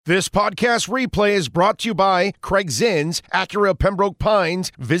This podcast replay is brought to you by Craig Zinn's Acura Pembroke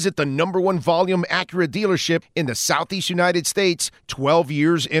Pines. Visit the #1 volume Acura dealership in the Southeast United States 12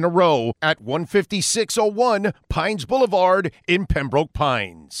 years in a row at 15601 Pines Boulevard in Pembroke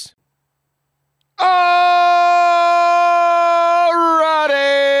Pines. Alrighty,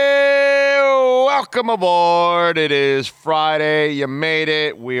 welcome aboard. It is Friday. You made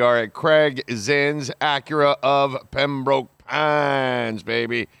it. We are at Craig Zinn's Acura of Pembroke Pines,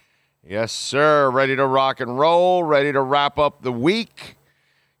 baby. Yes, sir. Ready to rock and roll. Ready to wrap up the week.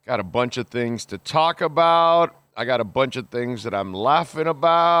 Got a bunch of things to talk about. I got a bunch of things that I'm laughing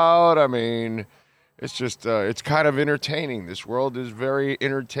about. I mean, it's just, it's kind of entertaining. This world is very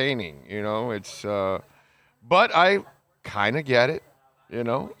entertaining, you know. It's, but I kind of get it, you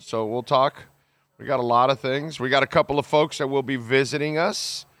know. So we'll talk. We got a lot of things. We got a couple of folks that will be visiting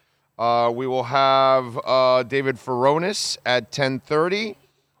us. We will have David Furones at 10:30,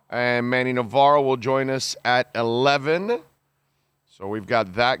 and Manny Navarro will join us at 11. So we've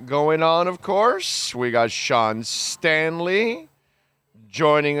got that going on, of course. We got Sean Stanley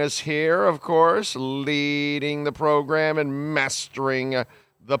joining us here, of course, leading the program and mastering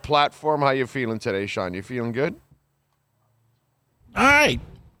the platform. How you feeling today, Sean? You feeling good? All right.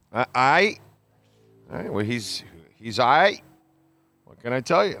 All right. Well, he's all right. What can I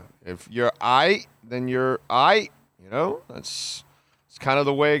tell you? If you're I, then you're I. You know, it's kind of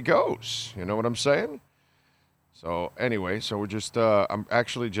the way it goes. You know what I'm saying? So anyway, so we're just I'm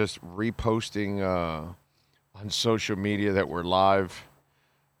actually just reposting on social media that we're live.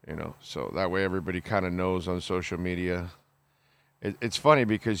 You know, so that way everybody kind of knows on social media. It's funny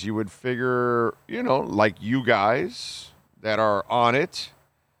because you would figure, you know, like you guys that are on it.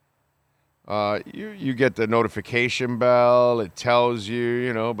 You get the notification bell, it tells you,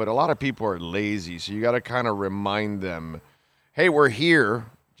 you know, but a lot of people are lazy, so you got to kind of remind them, hey, we're here,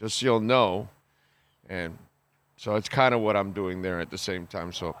 just so you'll know. And so it's kind of what I'm doing there at the same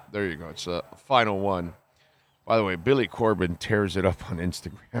time. So there you go. It's a final one. By the way, Billy Corbin tears it up on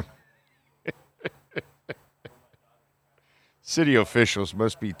Instagram. City officials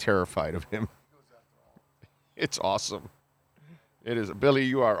must be terrified of him. It's awesome. It is. Billy,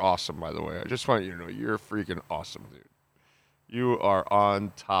 you are awesome, by the way. I just want you to know you're freaking awesome, dude. You are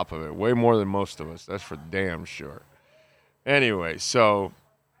on top of it. Way more than most of us. That's for damn sure. Anyway, so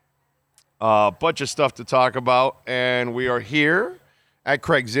a bunch of stuff to talk about. And we are here at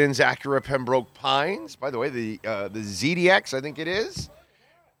Craig Zinn's Acura Pembroke Pines. By the way, the ZDX, I think it is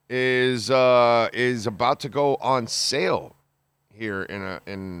about to go on sale here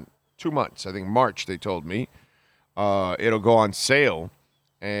in 2 months. I think March, they told me. It'll go on sale,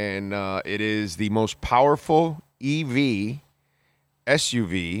 and it is the most powerful EV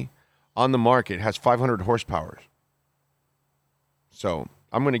SUV on the market. It has 500 horsepower. So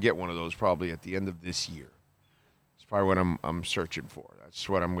I'm going to get one of those probably at the end of this year. It's probably what I'm searching for. That's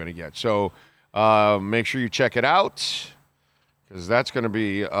what I'm going to get. So make sure you check it out, because that's going to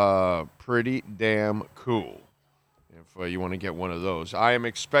be pretty damn cool if you want to get one of those. I am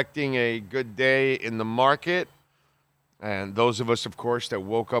expecting a good day in the market. And those of us, of course, that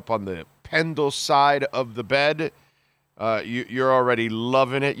woke up on the Pendle side of the bed, you're already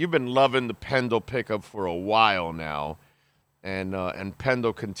loving it. You've been loving the Pendle pickup for a while now. And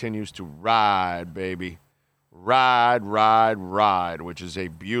Pendle continues to ride, baby. Ride, which is a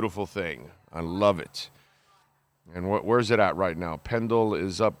beautiful thing. I love it. And where's it at right now? Pendle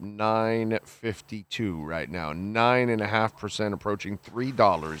is up $9.52 right now. 9.5%, approaching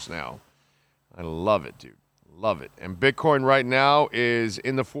 $3 now. I love it, dude. Love it. And Bitcoin right now is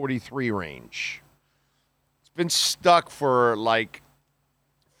in the 43 range. It's been stuck for like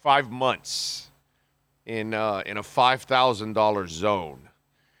 5 months in a $5,000 zone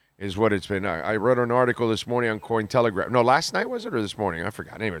is what it's been. I read an article this morning on Cointelegraph. No, last night was it, or this morning? I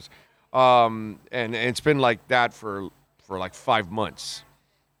forgot. Anyways, and it's been like that for like 5 months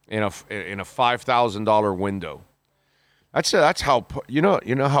in a $5,000 window. That's how you know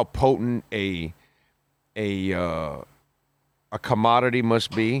how potent a commodity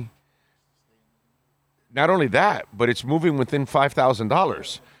must be. Not only that, but it's moving within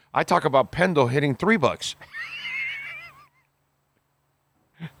 $5,000. I talk about Pendle hitting $3.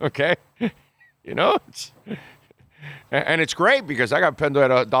 Okay, you know, and it's great because I got Pendle at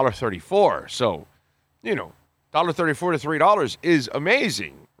 $1.34. So, you know, $1.34 to $3 is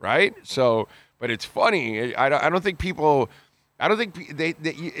amazing, right? So, but it's funny. I don't think people. I don't think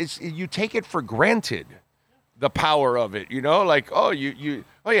you take it for granted, the power of it. You know, like oh yeah,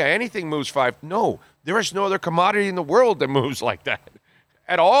 anything moves 5. No, there is no other commodity in the world that moves like that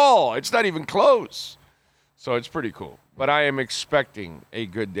at all. It's not even close. So it's pretty cool. but I am expecting a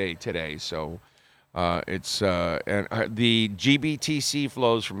good day today. So the GBTC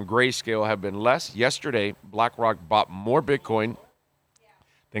flows from Grayscale have been less. Yesterday, BlackRock bought more Bitcoin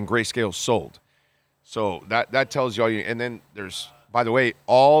than Grayscale sold. So that tells you all you. And then there's, by the way,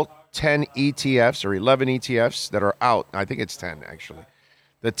 all 10 ETFs or 11 ETFs that are out. I think it's 10 actually.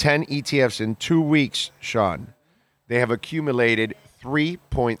 The 10 ETFs in 2 weeks, Sean, they have accumulated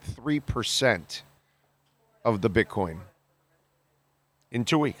 3.3% of the Bitcoin. In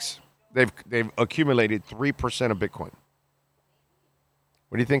 2 weeks, they've accumulated 3% of Bitcoin.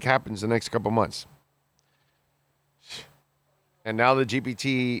 What do you think happens the next couple months? And now the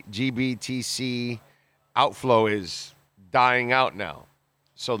GBTC outflow is dying out now.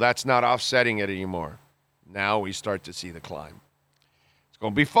 So that's not offsetting it anymore. Now we start to see the climb. It's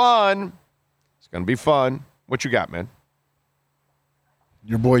going to be fun. It's going to be fun. What you got, man?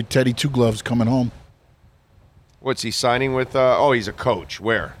 Your boy Teddy Two Gloves coming home. What's he signing with? He's a coach.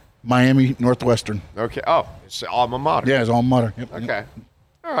 Where? Miami Northwestern. Okay. Oh, it's alma mater. Yeah, it's alma mater. Yep. Okay.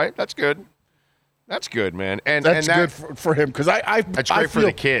 All right. That's good. That's good, man. And that's good for him because I that's great for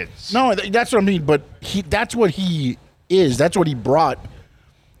the kids. No, that's what I mean. But that's what he is. That's what he brought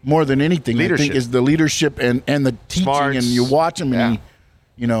more than anything. Leadership. I think is the leadership and the teaching. Smarts. And you watch him, and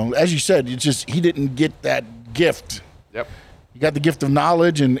Yeah. as you said, it's just he didn't get that gift. Yep. He got the gift of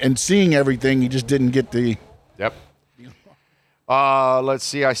knowledge and seeing everything. He just didn't get the. Yep. Let's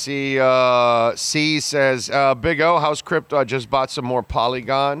see. I see C says, Big O, how's crypto? I just bought some more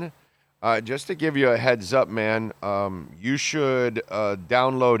Polygon. Just to give you a heads up, man, you should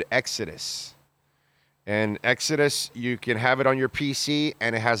download Exodus. And Exodus, you can have it on your PC,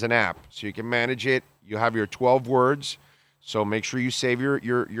 and it has an app. So you can manage it. You have your 12 words. So make sure you save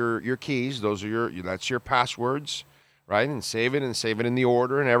your keys. Those are that's your passwords, right? And save it in the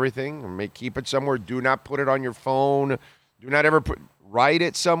order and everything. And keep it somewhere. Do not put it on your phone. Do not ever write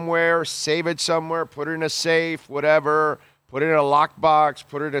it somewhere, save it somewhere, put it in a safe, whatever. Put it in a lockbox,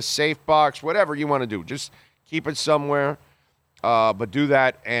 put it in a safe box, whatever you want to do. Just keep it somewhere. But do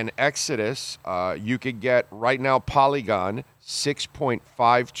that. And Exodus, you could get right now Polygon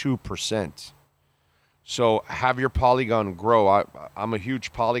 6.52%. So have your Polygon grow. I'm a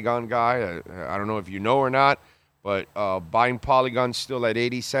huge Polygon guy. I don't know if you know or not, but buying Polygon still at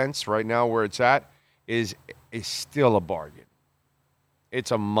 80 cents right now where it's at is still a bargain.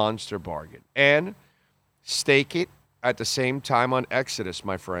 It's a monster bargain. And stake it at the same time on Exodus,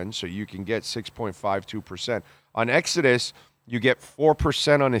 my friend, so you can get 6.52%. On Exodus, you get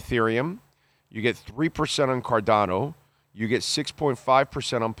 4% on Ethereum, you get 3% on Cardano, you get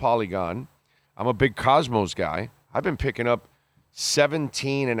 6.5% on Polygon. I'm a big Cosmos guy. I've been picking up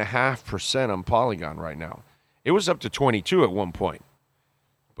 17.5% on Polygon right now. It was up to 22 at one point,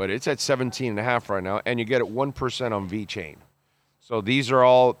 but it's at 17.5 right now, and you get it 1% on VeChain. So these are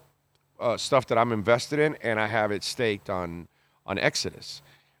all stuff that I'm invested in, and I have it staked on Exodus.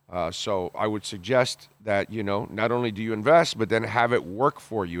 So I would suggest that, not only do you invest, but then have it work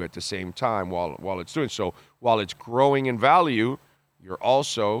for you at the same time while it's doing. So while it's growing in value, you're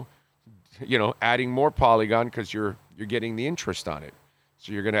also, adding more Polygon because you're getting the interest on it.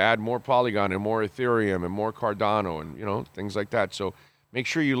 So you're going to add more Polygon and more Ethereum and more Cardano and, things like that. So make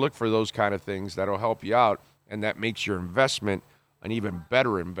sure you look for those kind of things that'll help you out, and that makes your investment an even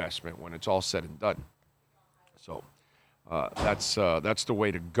better investment when it's all said and done. So that's the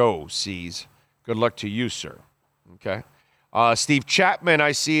way to go, C's. Good luck to you, sir. Okay. Steve Chapman,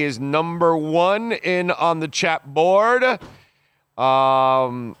 I see, is number one in on the chat board.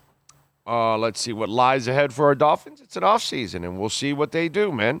 Let's see what lies ahead for our Dolphins. It's an off season, and we'll see what they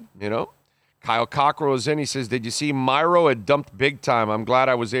do, man. Kyle Cockrell is in. He says, did you see Myro had dumped big time? I'm glad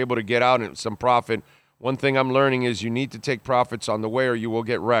I was able to get out in some profit. One thing I'm learning is you need to take profits on the way or you will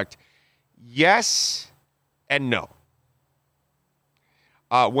get wrecked. Yes and no.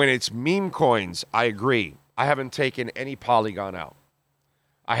 When it's meme coins, I agree. I haven't taken any Polygon out.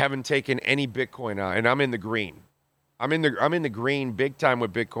 I haven't taken any Bitcoin out, and I'm in the green. I'm in the green big time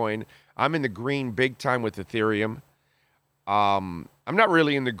with Bitcoin. I'm in the green big time with Ethereum. I'm not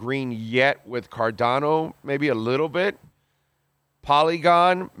really in the green yet with Cardano, maybe a little bit.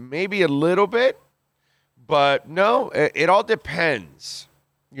 Polygon, maybe a little bit. But no, it all depends.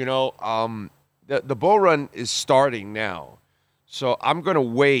 The bull run is starting now. So I'm going to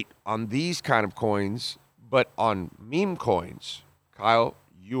wait on these kind of coins, but on meme coins, Kyle,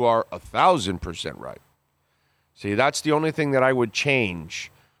 you are 1,000% right. See, that's the only thing that I would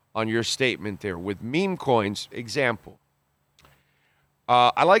change on your statement there. With meme coins, example,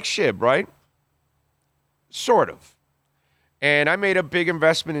 I like SHIB, right? Sort of. And I made a big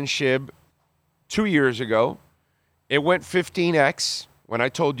investment in SHIB 2 years ago. It went 15x. When I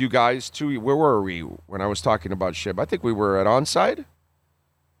told you guys where were we when I was talking about SHIB? I think we were at onside.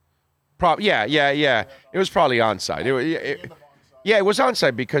 Yeah. It was probably onside. It was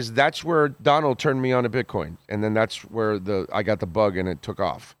onside because that's where Donald turned me on to Bitcoin, and then that's where I got the bug and it took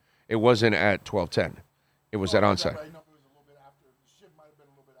off. It wasn't at 12:10. It was at onside.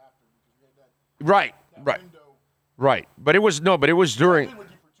 Right. But it was during.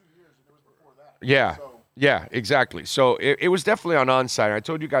 Yeah, exactly. So it was definitely on onside. I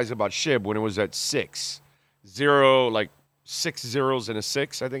told you guys about SHIB when it was at 6 zeros and a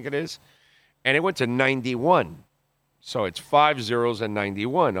 6, I think it is. And it went to 91. So it's 5 zeros and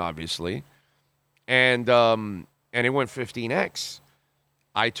 91, obviously. And it went 15x.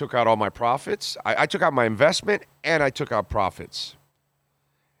 I took out all my profits. I took out my investment and I took out profits.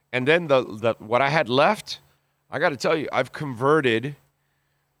 And then the what I had left, I got to tell you, I've converted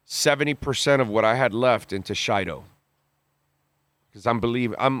 70% of what I had left into Shido. Because I'm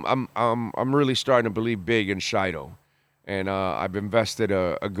really starting to believe big in Shido. And I've invested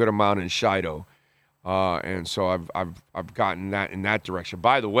a good amount in Shido. And so I've gotten that in that direction.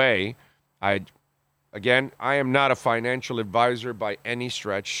 By the way, I am not a financial advisor by any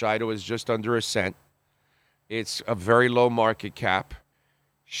stretch. Shido is just under a cent. It's a very low market cap.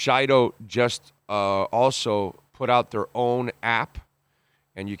 Shido just also put out their own app,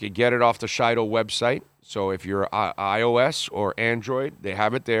 and you can get it off the Shido website. So if you're iOS or Android, they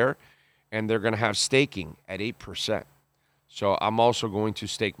have it there, and they're going to have staking at 8%. So I'm also going to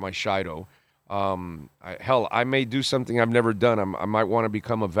stake my Shido. I may do something I've never done. I might want to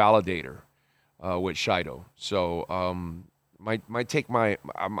become a validator with Shido. So I might take my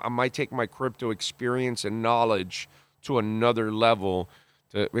crypto experience and knowledge to another level.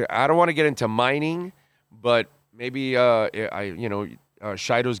 I don't want to get into mining, but maybe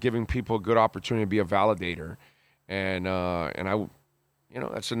Shido's giving people a good opportunity to be a validator, and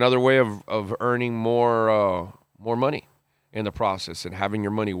that's another way of earning more money in the process and having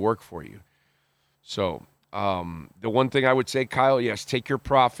your money work for you. So the one thing I would say, Kyle, yes, take your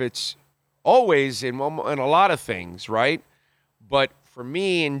profits always in a lot of things, right? But for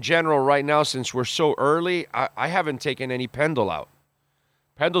me in general right now, since we're so early, I haven't taken any Pendle out.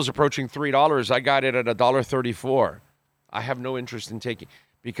 Pendle's approaching $3. I got it at $1.34. I have no interest in taking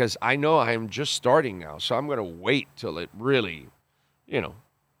because I know I'm just starting now. So I'm going to wait till it really, 10,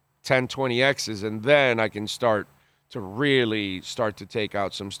 20Xs, and then I can start to take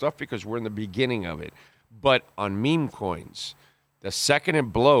out some stuff because we're in the beginning of it. But on meme coins, the second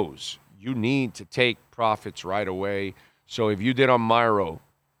it blows, you need to take profits right away. So if you did on Myro,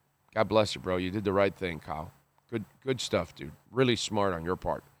 God bless you, bro. You did the right thing, Kyle. Good stuff, dude. Really smart on your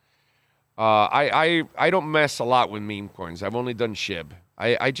part. I don't mess a lot with meme coins. I've only done SHIB.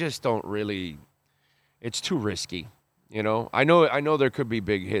 I just don't really. It's too risky, I know there could be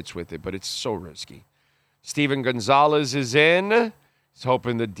big hits with it, but it's so risky. Steven Gonzalez is in. He's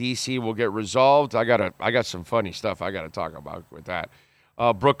hoping the DC will get resolved. I got some funny stuff I got to talk about with that.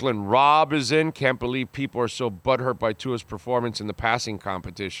 Brooklyn Rob is in. Can't believe people are so butthurt by Tua's performance in the passing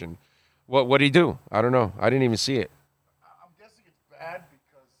competition. What did he do? I don't know. I didn't even see it. I'm guessing it's bad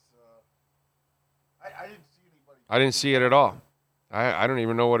because I didn't see anybody. I didn't see it at all. I don't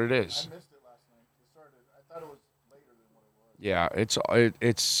even know what it is. I missed it last night. I thought it was later than what it was. Yeah,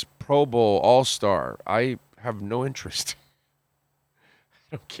 it's Pro Bowl All-Star. I have no interest.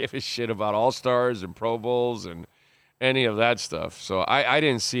 I don't give a shit about All-Stars and Pro Bowls and any of that stuff. So I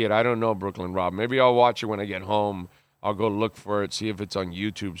didn't see it. I don't know, Brooklyn Rob. Maybe I'll watch it when I get home. I'll go look for it, see if it's on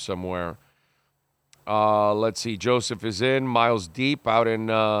YouTube somewhere. Let's see. Joseph is in. Miles Deep out in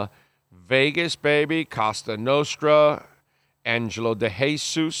Vegas, baby. Costa Nostra. Angelo De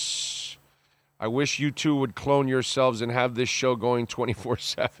Jesus. I wish you two would clone yourselves and have this show going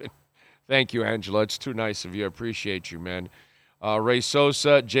 24/7. Thank you, Angelo. It's too nice of you. I appreciate you, man. Ray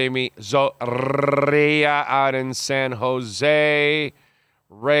Sosa. Jamie Zoria out in San Jose.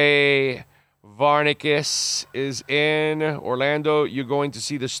 Ray Varnicus is in Orlando. You going to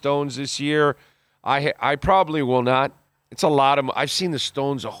see the Stones this year? I probably will not. It's a lot of. I've seen the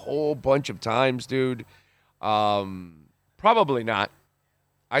Stones a whole bunch of times, dude. Probably not.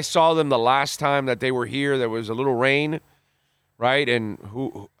 I saw them the last time that they were here. There was a little rain, right? And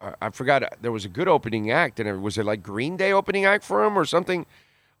I forgot. There was a good opening act, and was it like Green Day opening act for them or something?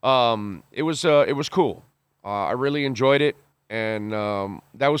 It was cool. I really enjoyed it. And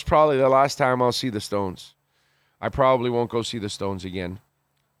that was probably the last time I'll see the Stones. I probably won't go see the Stones again.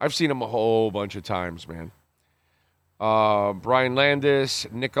 I've seen them a whole bunch of times, man. Brian Landis,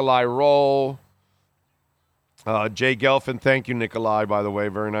 Nikolai Roll, Jay Gelfin. Thank you, Nikolai, by the way.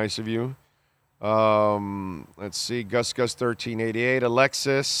 Very nice of you. Let's see. Gus 1388.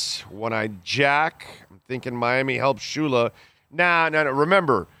 Alexis, One-Eyed Jack. I'm thinking Miami helped Shula. Nah.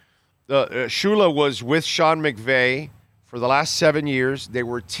 Remember, Shula was with Sean McVay for the last 7 years. They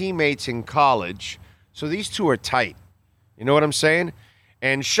were teammates in college. So these two are tight. You know what I'm saying?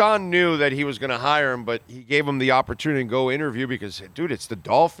 And Sean knew that he was going to hire him, but he gave him the opportunity to go interview because, dude, it's the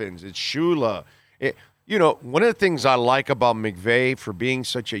Dolphins. It's Shula. One of the things I like about McVay for being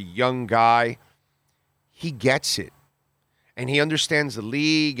such a young guy, he gets it. And he understands the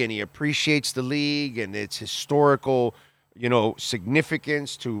league, and he appreciates the league and its historical,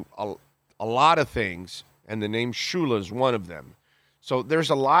 significance to a lot of things. And the name Shula is one of them. So there's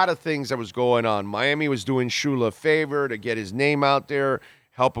a lot of things that was going on. Miami was doing Shula a favor to get his name out there,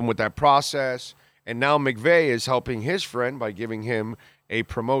 help him with that process. And now McVay is helping his friend by giving him a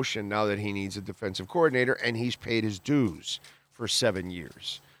promotion now that he needs a defensive coordinator, and he's paid his dues for 7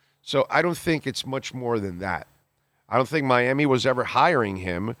 years. So I don't think it's much more than that. I don't think Miami was ever hiring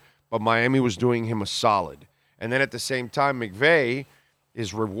him, but Miami was doing him a solid. And then at the same time, McVay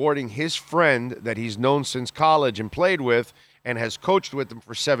is rewarding his friend that he's known since college and played with and has coached with him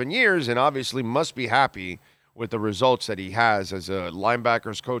for 7 years, and obviously must be happy with the results that he has as a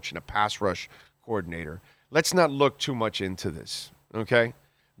linebackers coach and a pass rush coordinator. Let's not look too much into this, okay?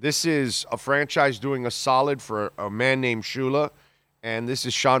 This is a franchise doing a solid for a man named Shula, and this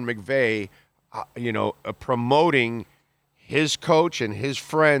is Sean McVay, promoting his coach and his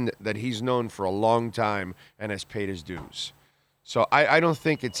friend that he's known for a long time and has paid his dues. So I don't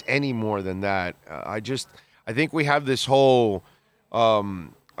think it's any more than that. I think we have this whole,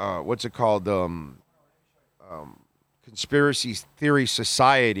 conspiracy theory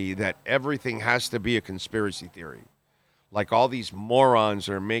society that everything has to be a conspiracy theory. Like all these morons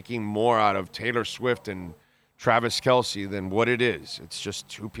are making more out of Taylor Swift and Travis Kelce than what it is. It's just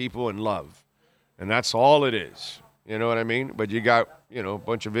two people in love. And that's all it is. You know what I mean? But you got, a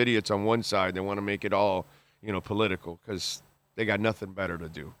bunch of idiots on one side that want to make it all, political because they got nothing better to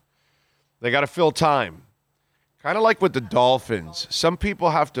do. They got to fill time. Kind of like with the Dolphins. Some people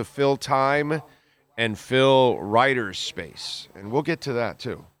have to fill time and fill writer's space. And we'll get to that,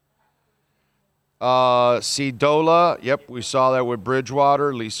 too. Dola. Yep, we saw that with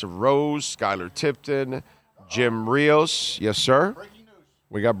Bridgewater. Lisa Rose, Skylar Tipton, Jim Rios. Yes, sir? Breaking news.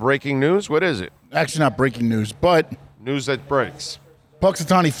 We got breaking news. What is it? Actually, not breaking news, but news that breaks.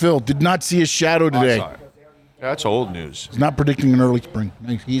 Punxsutawney Phil did not see his shadow today. Yeah, that's old news. He's not predicting an early spring.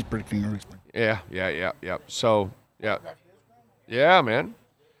 He's predicting early spring. Yeah. So, yeah. Yeah, man.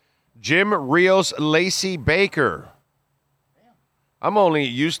 Jim Rios, Lacey Baker. I'm only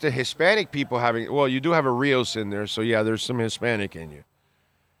used to Hispanic people having, well, you do have a Rios in there, so yeah, there's some Hispanic in you.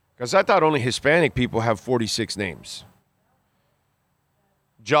 Because I thought only Hispanic people have 46 names.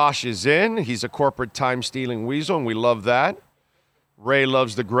 Josh is in. He's a corporate time-stealing weasel, and we love that. Ray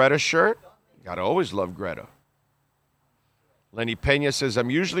loves the Greta shirt. You got to always love Greta. Lenny Pena says, I'm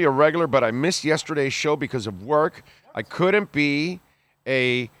usually a regular, but I missed yesterday's show because of work. I couldn't be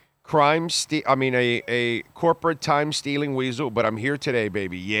a corporate time-stealing weasel, but I'm here today,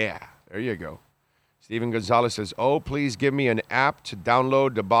 baby. Yeah, there you go. Steven Gonzalez says, oh, please give me an app to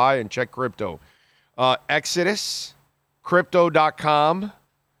download, to buy, and check crypto. Exodus, crypto.com.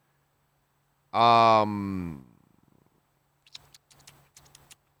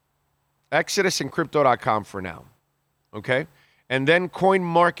 Exodus and crypto.com for now. Okay? And then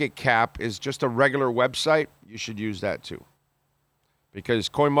CoinMarketCap is just a regular website. You should use that too. Because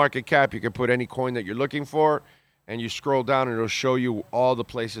CoinMarketCap, you can put any coin that you're looking for, and you scroll down and it'll show you all the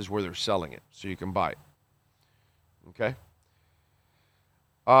places where they're selling it, so you can buy it. Okay?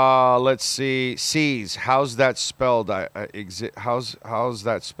 Let's see. C's. How's that spelled? How's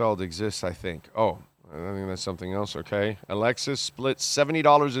that spelled? Exists, I think. Oh, I think that's something else. Okay. Alexis split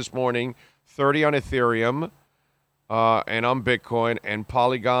 $70 this morning, 30 on Ethereum, and on Bitcoin, and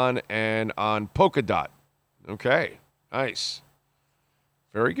Polygon, and on Polkadot. Okay. Nice.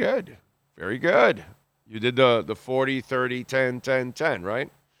 Very good. Very good. You did the 40, 30, 10, 10, 10, right?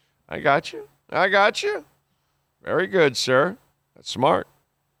 I got you. Very good, sir. That's smart.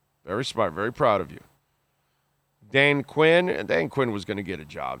 Very smart. Very proud of you. Dan Quinn. Dan Quinn was going to get a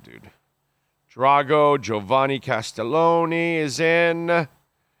job, dude. Drago. Giovanni Castelloni is in.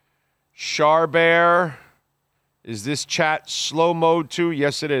 Charbear. Is this chat slow mode too?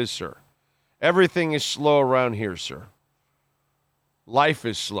 Yes, it is, sir. Everything is slow around here, sir. Life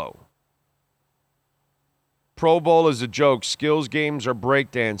is slow. Pro Bowl is a joke. Skills games are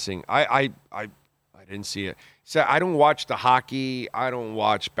breakdancing. I didn't see it. So I don't watch the hockey. I don't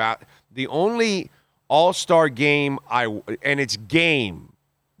watch the only All-Star game and it's game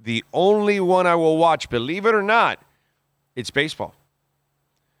the only one I will watch, believe it or not, it's baseball.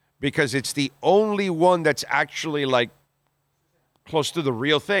 Because it's the only one that's actually like close to the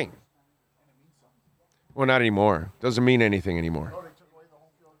real thing. Well, not anymore. Doesn't mean anything anymore.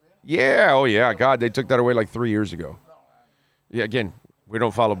 Yeah, oh yeah. God, they took that away like 3 years ago. Yeah, again, we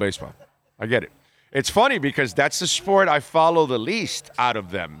don't follow baseball. I get it. It's funny because that's the sport I follow the least out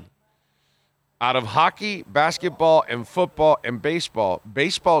of them. Out of hockey, basketball, and football, and baseball,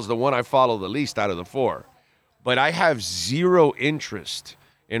 baseball is the one I follow the least out of the four. But I have zero interest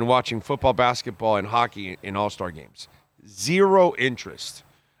in watching football, basketball, and hockey in all-star games. Zero interest.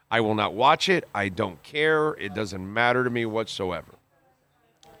 I will not watch it. I don't care. It doesn't matter to me whatsoever.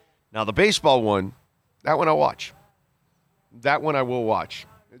 Now, the baseball one, that one I'll watch. That one I will watch.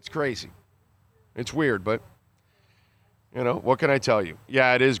 It's crazy. It's weird, but, you know, what can I tell you?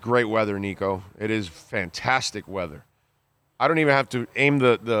 Yeah, it is great weather, Nico. It is fantastic weather. I don't even have to aim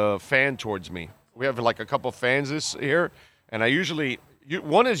the fan towards me. We have like a couple fans this here, and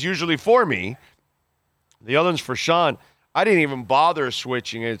one is usually for me. The other one's for Sean. I didn't even bother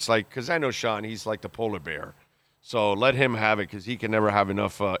switching it. It's like, because I know Sean, he's like the polar bear. So let him have it because he can never have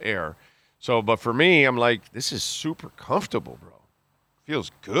enough air. So, but for me, I'm like, this is super comfortable, bro.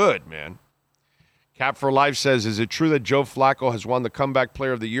 Feels good, man. Cap for Life says, is it true that Joe Flacco has won the Comeback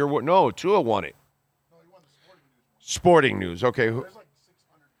Player of the Year? No, Tua won it. No, he won the Sporting News. Okay.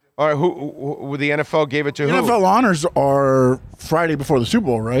 All right, who the NFL gave it to who? NFL honors are Friday before the Super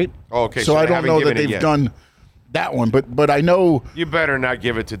Bowl, right? Oh, okay. So I don't know that they've done that one, but I know you better not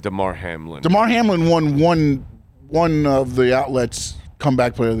give it to Damar Hamlin. Damar Hamlin won one of the outlets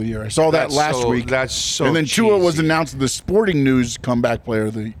Comeback Player of the Year. I saw that last week. That's so. And then cheesy. Tua was announced the Sporting News Comeback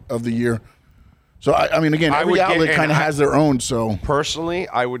Player of the Year. So I mean, again, every outlet kind of has their own. So personally,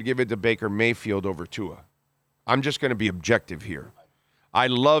 I would give it to Baker Mayfield over Tua. I'm just going to be objective here. I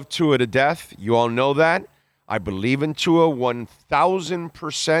love Tua to death. You all know that. I believe in Tua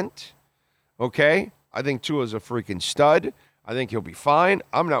 1,000%. Okay? I think Tua's a freaking stud. I think he'll be fine.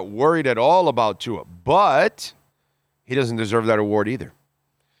 I'm not worried at all about Tua, but he doesn't deserve that award either.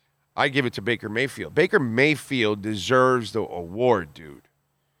 I give it to Baker Mayfield. Baker Mayfield deserves the award, dude.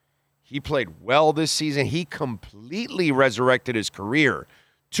 He played well this season. He completely resurrected his career.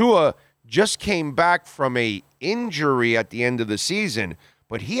 Tua just came back from an injury at the end of the season,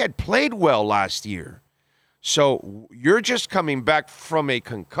 but he had played well last year. So you're just coming back from a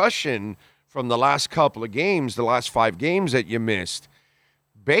concussion from the last couple of games, the last 5 games that you missed.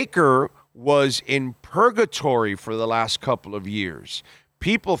 Baker was in purgatory for the last couple of years.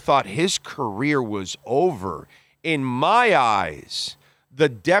 People thought his career was over. In my eyes, the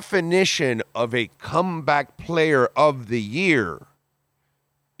definition of a comeback player of the year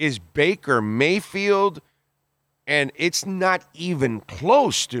is Baker Mayfield, and it's not even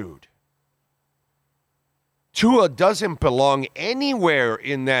close, dude. Tua doesn't belong anywhere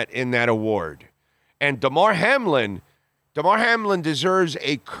in that award. And Damar Hamlin deserves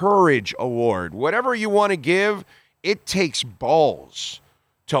a courage award. Whatever you want to give, it takes balls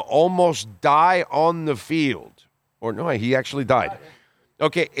to almost die on the field. Or no, he actually died.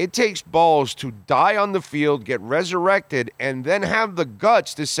 Okay, it takes balls to die on the field, get resurrected, and then have the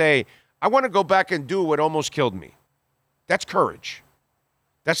guts to say, I want to go back and do what almost killed me. That's courage.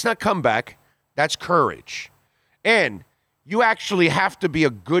 That's not comeback. That's courage. And you actually have to be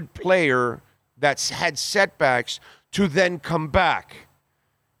a good player that's had setbacks to then come back.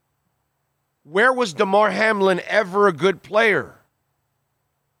 Where was Damar Hamlin ever a good player?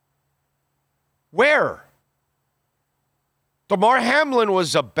 Where? Damar Hamlin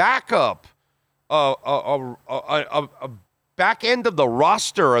was a backup, a back end of the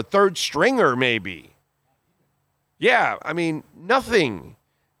roster, a third stringer maybe. Yeah, I mean, nothing.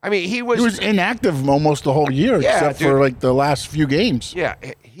 I mean, he was inactive almost the whole year, except for like the last few games. Yeah,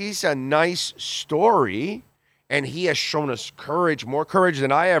 he's a nice story, and he has shown us courage, more courage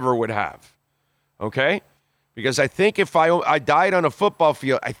than I ever would have. Okay? Because I think if I died on a football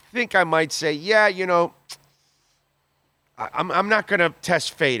field, I think I might say, yeah, you know, I'm not going to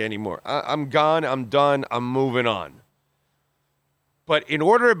test fate anymore. I'm gone. I'm done. I'm moving on. But in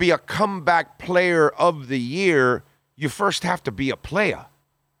order to be a comeback player of the year, you first have to be a player.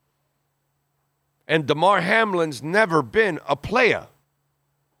 And Damar Hamlin's never been a player.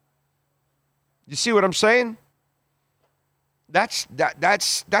 You see what I'm saying? That's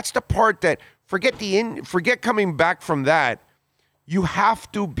the part that forget coming back from that. You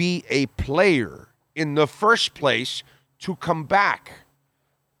have to be a player in the first place to come back.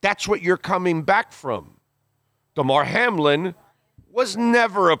 That's what you're coming back from. Damar Hamlin was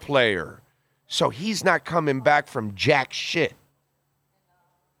never a player. So he's not coming back from jack shit.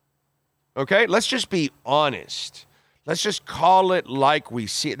 Okay? Let's just be honest. Let's just call it like we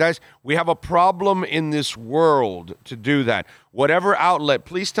see it. We have a problem in this world to do that. Whatever outlet,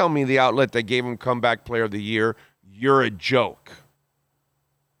 please tell me the outlet that gave him Comeback Player of the Year. You're a joke.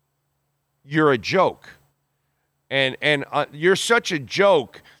 You're a joke. And you're such a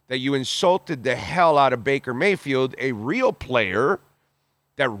joke that you insulted the hell out of Baker Mayfield, a real player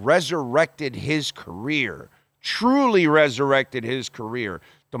that resurrected his career, truly resurrected his career.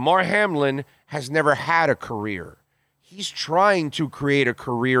 Damar Hamlin has never had a career. He's trying to create a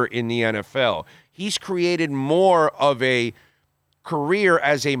career in the NFL. He's created more of a career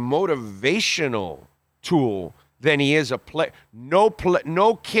as a motivational tool than he is a play. No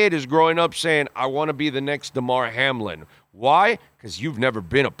kid is growing up saying, I want to be the next Damar Hamlin. Why? Because you've never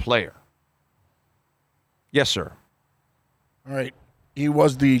been a player. Yes, sir. All right. He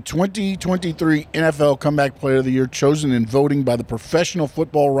was the 2023 NFL Comeback Player of the Year, chosen in voting by the Professional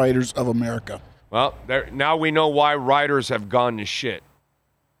Football Writers of America. Well, now we know why writers have gone to shit.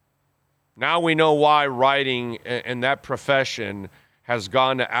 Now we know why writing and that profession has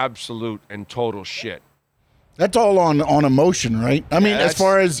gone to absolute and total shit. That's all on emotion, right? I mean, as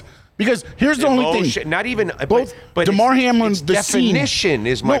far as because here's the only thing. Not even both. But Damar Hamlin's the definition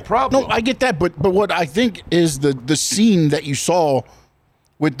is my problem. No, I get that, but what I think is the scene that you saw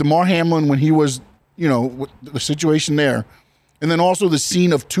with Damar Hamlin when he was, with the situation there, and then also the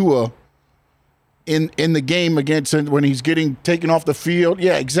scene of Tua in the game against when he's getting taken off the field.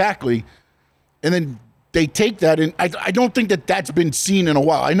 Yeah, exactly. And then they take that, and I don't think that's been seen in a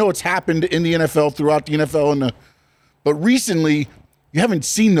while. I know it's happened in the NFL, throughout the NFL, but recently you haven't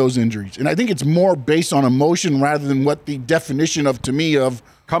seen those injuries. And I think it's more based on emotion rather than what the definition of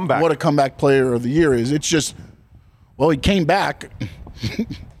comeback, what a Comeback Player of the Year is. It's just, well, he came back,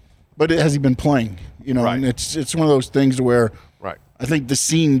 but has he been playing? Right. And it's one of those things where right. I think the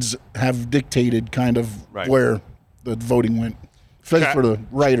scenes have dictated kind of where the voting went. Especially for the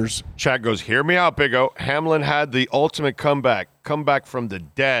writers. Chad goes, hear me out, Big O. Hamlin had the ultimate comeback from the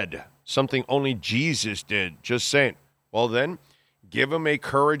dead, something only Jesus did. Just saying. Well, then, give him a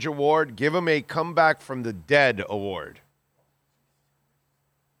Courage Award. Give him a Comeback from the Dead Award.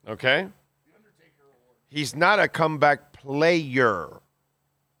 Okay? He's not a comeback player.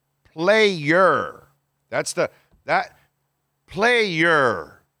 Player. That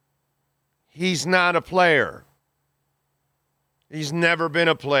player. He's not a player. He's never been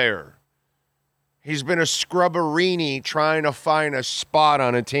a player. He's been a scrubberini trying to find a spot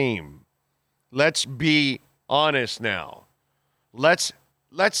on a team. Let's be honest now. Let's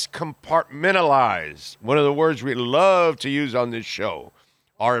compartmentalize. One of the words we love to use on this show,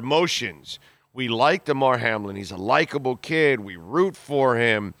 our emotions. We like Damar Hamlin. He's a likable kid. We root for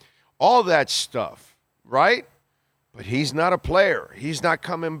him. All that stuff, right? But he's not a player. He's not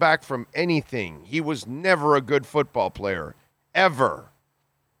coming back from anything. He was never a good football player. Ever.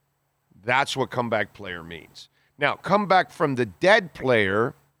 That's what comeback player means. Now, comeback from the dead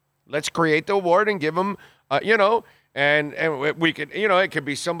player, let's create the award and give him, and we could, it could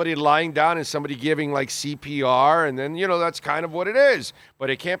be somebody lying down and somebody giving like CPR, and then, that's kind of what it is. But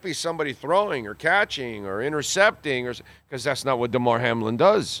it can't be somebody throwing or catching or intercepting, because that's not what Damar Hamlin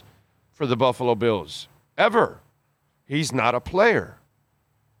does for the Buffalo Bills. Ever. He's not a player.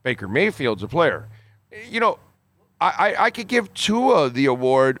 Baker Mayfield's a player. I could give Tua the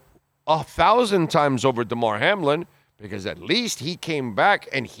award 1,000 times over Damar Hamlin because at least he came back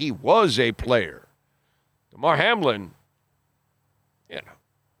and he was a player. Damar Hamlin,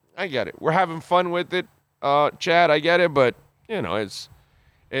 I get it. We're having fun with it, Chad. I get it, but it's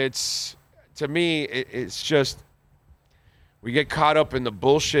to me, it's just we get caught up in the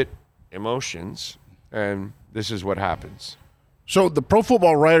bullshit emotions, and this is what happens. So the Pro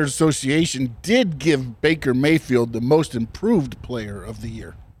Football Writers Association did give Baker Mayfield the Most Improved Player of the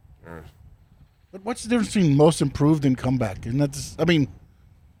Year. But what's the difference between most improved and comeback? Isn't that just,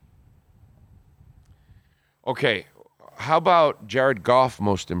 okay, how about Jared Goff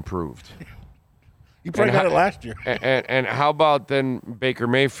Most Improved? You probably got it last year. And how about then Baker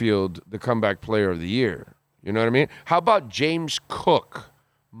Mayfield, the Comeback Player of the Year? You know what I mean? How about James Cook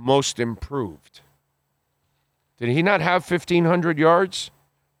Most Improved? Did he not have 1,500 yards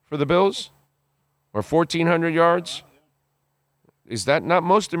for the Bills? Or 1,400 yards? Is that not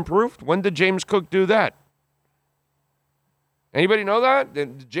most improved? When did James Cook do that? Anybody know that?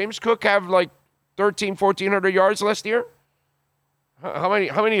 Did James Cook have like 1,400 yards last year? How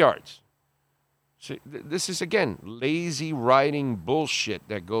many yards? So this is, again, lazy writing bullshit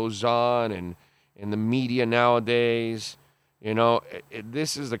that goes on in the media nowadays.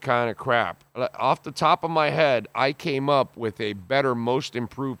 This is the kind of crap. Off the top of my head, I came up with a better, most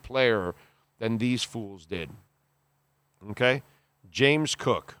improved player than these fools did. Okay? James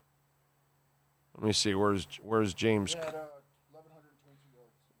Cook. Let me see. Where's James?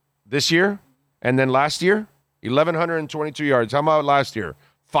 This year? And then last year? 1,122 yards. How about last year?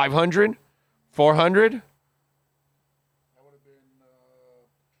 500? 400? That would have been,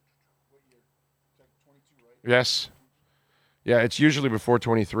 what year? Like 22, right? Yes. Yeah, it's usually before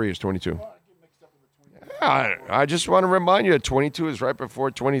 23 is 22. Well, I get mixed up with the 22. I just want to remind you that 22 is right before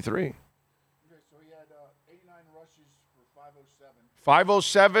 23. Okay, so he had 89 rushes for 507.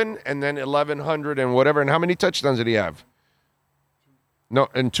 507 and then 1,100 and whatever. And how many touchdowns did he have? No,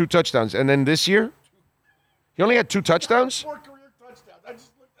 and 2 touchdowns. And then this year? He only had 2 touchdowns? 4 career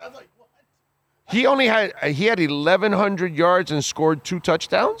touchdowns. I was like, what? He had 1,100 yards and scored 2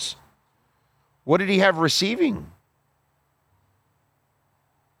 touchdowns? What did he have receiving?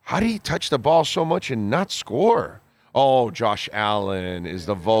 How did he touch the ball so much and not score? Oh, Josh Allen is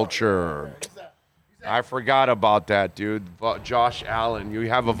the vulture. I forgot about that, dude. Josh Allen, you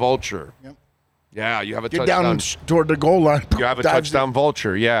have a vulture. Yep. Yeah, you have a Get touchdown. down toward the goal line. You have a touchdown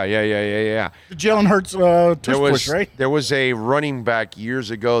vulture. Yeah. The Jalen Hurts tush push, right? There was a running back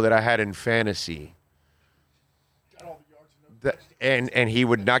years ago that I had in fantasy. And he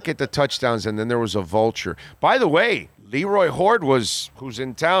would not get the touchdowns, and then there was a vulture. By the way, Leroy Horde who's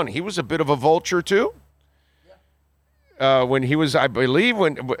in town, he was a bit of a vulture too. When he was, I believe,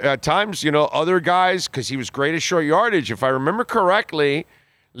 when at times, other guys, because he was great at short yardage. If I remember correctly,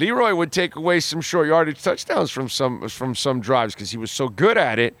 Leroy would take away some short yardage touchdowns from some drives because he was so good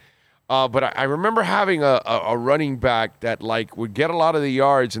at it. But I remember having a running back that would get a lot of the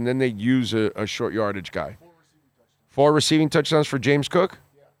yards, and then they'd use a short yardage guy. 4 receiving touchdowns for James Cook?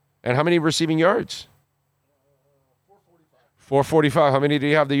 Yeah. And how many receiving yards? 445. How many did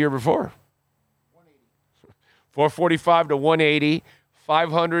he have the year before? 180. 445 to 180,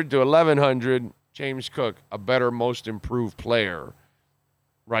 500 to 1,100. James Cook, a better, most improved player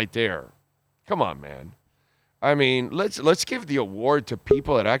right there. Come on, man. I mean, let's give the award to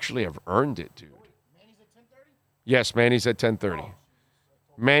people that actually have earned it, dude. Manny's at 10:30? Yes, Manny's at 10:30.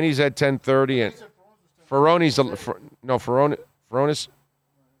 Manny's at 10:30, and Ferronis.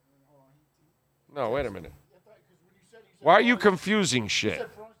 No, wait a minute. Why are you confusing shit? You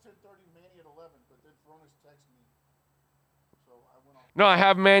said Ferronis 10:30, Manny at 11, but then Ferronis texted me. So I went off. No, I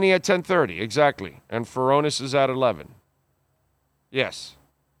have Manny at 10:30, exactly. And Ferronis is at 11. Yes.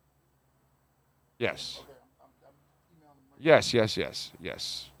 Yes. Okay, I'm emailing him right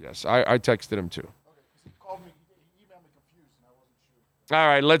Yes. I texted him too. Okay, 'cause he called me, he emailed me confused, and I wasn't sure. All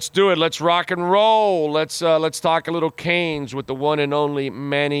right, let's do it. Let's rock and roll. Let's talk a little Canes with the one and only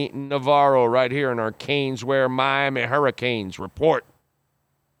Manny Navarro right here in our Canes Wear Miami Hurricanes report.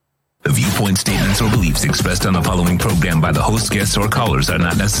 The viewpoints, statements, or beliefs expressed on the following program by the host, guests, or callers are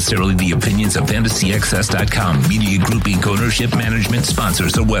not necessarily the opinions of FantasyAccess.com, Media Group Inc. ownership, management,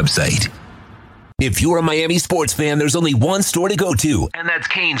 sponsors, or website. If you're a Miami sports fan, there's only one store to go to, and that's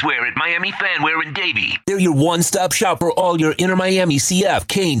Canes Wear at Miami Fanwear in Davie. They're your one-stop shop for all your Inter Miami CF,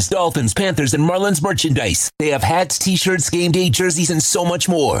 Canes, Dolphins, Panthers, and Marlins merchandise. They have hats, t-shirts, game day jerseys, and so much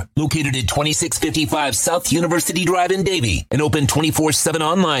more. Located at 2655 South University Drive in Davie, and open 24/7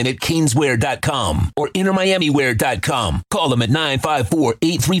 online at caneswear.com or intermiamiwear.com. Call them at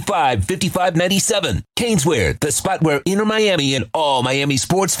 954-835-5597. Canes Wear, the spot where Inter Miami and all Miami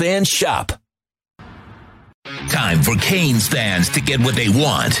sports fans shop. Time for Canes fans to get what they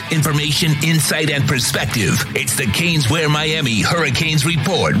want. Information, insight, and perspective. It's the Canes Wear Miami Hurricanes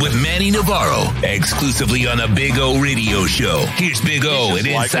Report with Manny Navarro. Exclusively on the Big O Radio Show. Here's Big O and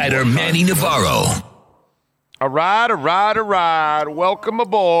insider Manny Navarro. All right. Welcome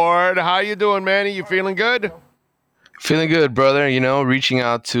aboard. How you doing, Manny? You feeling good? Feeling good, brother. Reaching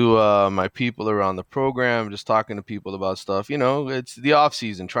out to my people around the program, just talking to people about stuff. It's the off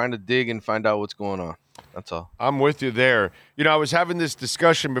season, trying to dig and find out what's going on. That's all. I'm with you there. I was having this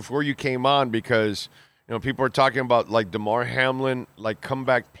discussion before you came on because, people are talking about DeMar Hamlin,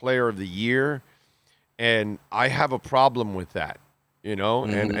 comeback player of the year. And I have a problem with that,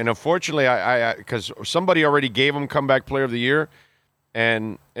 Mm-hmm. And unfortunately, I because somebody already gave him comeback player of the year.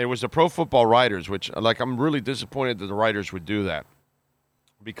 And it was the Pro Football Writers, which, I'm really disappointed that the writers would do that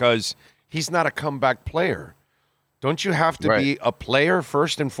because he's not a comeback player. Don't you have to be a player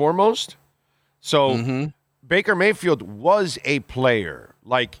first and foremost? So Baker Mayfield was a player.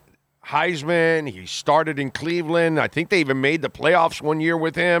 Heisman, he started in Cleveland. I think they even made the playoffs one year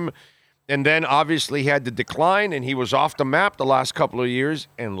with him. And then, obviously, he had to decline, and he was off the map the last couple of years.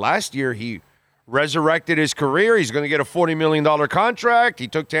 And last year, he resurrected his career. He's going to get a $40 million contract. He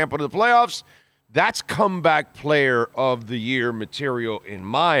took Tampa to the playoffs. That's comeback player of the year material in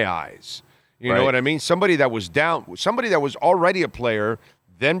my eyes. You know what I mean? Somebody that was down, somebody that was already a player,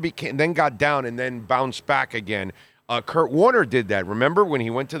 then got down and then bounced back again. Kurt Warner did that. Remember when he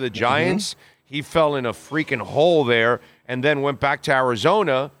went to the Giants? He fell in a freaking hole there and then went back to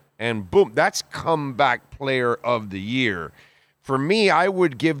Arizona, and boom, that's comeback player of the year. For me, I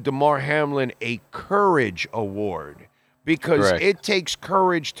would give Damar Hamlin a courage award because it takes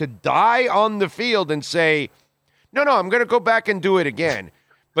courage to die on the field and say, no, I'm going to go back and do it again.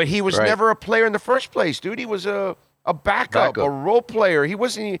 But he was never a player in the first place, dude. He was a backup, a role player. He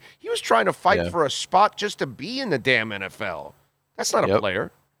was trying to fight for a spot just to be in the damn NFL. That's not a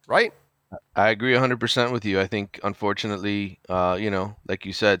player, right? I agree 100% with you. I think, unfortunately, like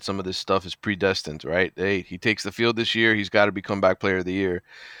you said, some of this stuff is predestined, right? Hey, he takes the field this year. He's got to be comeback player of the year.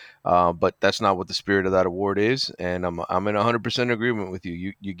 But that's not what the spirit of that award is. And I'm in 100% agreement with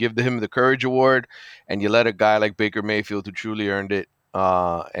you. You give him the Courage Award, and you let a guy like Baker Mayfield, who truly earned it,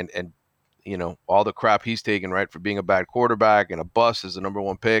 and all the crap he's taken, right, for being a bad quarterback and a bust as the number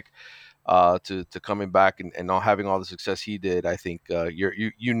one pick, to coming back and not having all the success he did. I think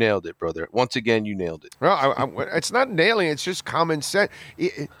you nailed it, brother. Once again, you nailed it. Well, it's not nailing. It's just common sense.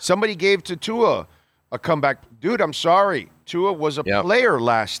 Somebody gave to Tua a comeback. Dude, I'm sorry. Tua was a player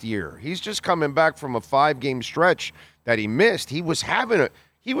last year. He's just coming back from a 5-game stretch that he missed. He was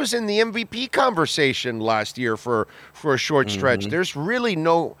in the MVP conversation last year for a short stretch. There's really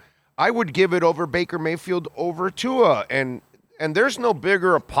no – I would give it over Baker Mayfield over Tua. And there's no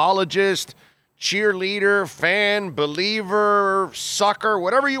bigger apologist, cheerleader, fan, believer, sucker,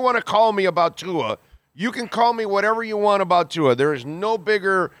 whatever you want to call me about Tua. You can call me whatever you want about Tua. There is no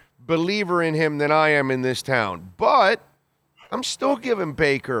bigger believer in him than I am in this town. But I'm still giving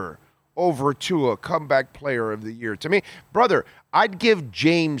Baker over Tua comeback player of the year. To me, brother, I'd give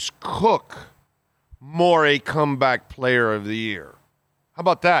James Cook more a comeback player of the year. How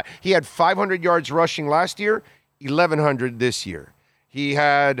about that? He had 500 yards rushing last year, 1,100 this year. He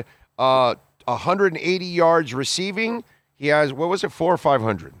had 180 yards receiving. He has, 400 or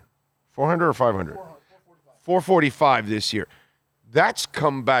 500? 400 or 500? 445 this year. That's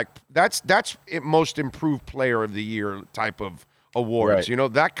comeback. That's most improved player of the year type of awards.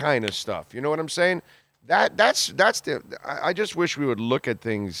 Right. That kind of stuff. You know what I'm saying? I just wish we would look at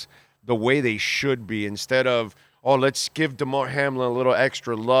things the way they should be instead of, let's give Damar Hamlin a little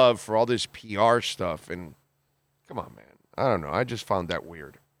extra love for all this PR stuff. And come on, man. I don't know. I just found that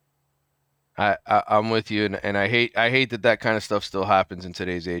weird. I'm with you, and I hate that kind of stuff still happens in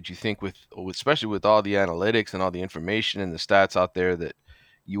today's age. You think especially with all the analytics and all the information and the stats out there that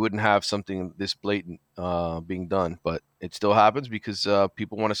you wouldn't have something this blatant being done, but it still happens because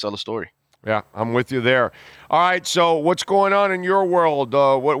people want to sell a story. Yeah, I'm with you there. All right, so what's going on in your world?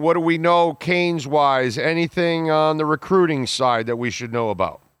 What do we know Canes-wise? Anything on the recruiting side that we should know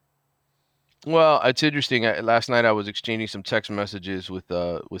about? Well, it's interesting. Last night I was exchanging some text messages with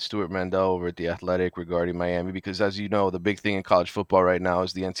Stuart Mandel over at The Athletic regarding Miami because, as you know, the big thing in college football right now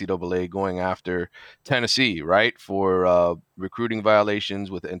is the NCAA going after Tennessee, right, for recruiting violations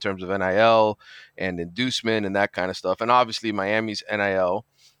in terms of NIL and inducement and that kind of stuff. And obviously Miami's NIL,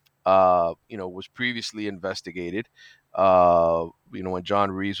 was previously investigated, when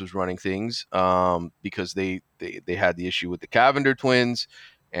John Reeves was running things, because they had the issue with the Cavender twins.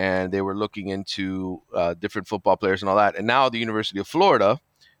 And they were looking into different football players and all that. And now the University of Florida,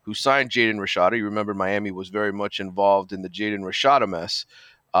 who signed Jaden Rashada, you remember Miami was very much involved in the Jaden Rashada mess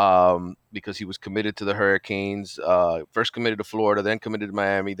because he was committed to the Hurricanes, first committed to Florida, then committed to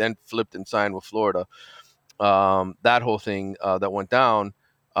Miami, then flipped and signed with Florida. That whole thing that went down,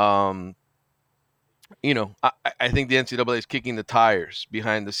 I think the NCAA is kicking the tires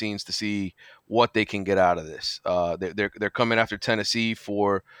behind the scenes to see what they can get out of this. They're coming after Tennessee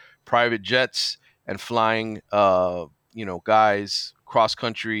for private jets and flying, guys cross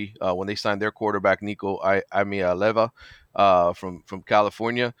country when they signed their quarterback Nico Amialeva from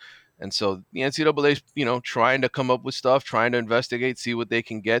California. And so the NCAA is, trying to come up with stuff, trying to investigate, see what they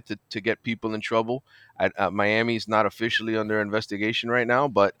can get to get people in trouble. Miami is not officially under investigation right now,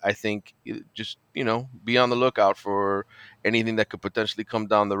 but I think just, be on the lookout for anything that could potentially come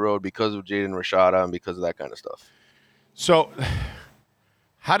down the road because of Jaden Rashada and because of that kind of stuff. So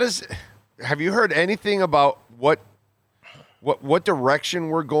have you heard anything about what direction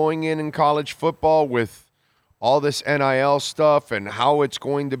we're going in college football with all this NIL stuff and how it's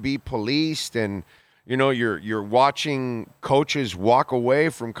going to be policed? And, you're watching coaches walk away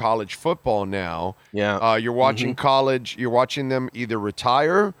from college football now. Yeah. You're watching you're watching them either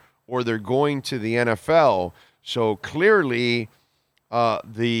retire or they're going to the NFL. So clearly,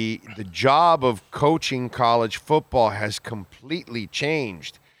 the job of coaching college football has completely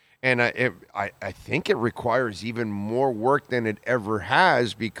changed, and I think it requires even more work than it ever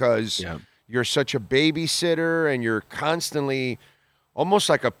has because you're such a babysitter and you're constantly almost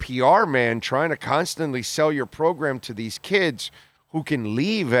like a PR man trying to constantly sell your program to these kids who can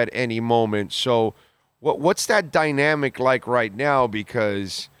leave at any moment. So what's that dynamic like right now?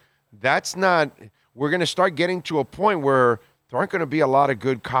 Because we're going to start getting to a point where there aren't going to be a lot of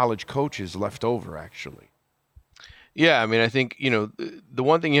good college coaches left over, actually. Yeah, I mean, I think, the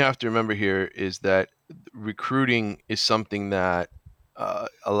one thing you have to remember here is that recruiting is something that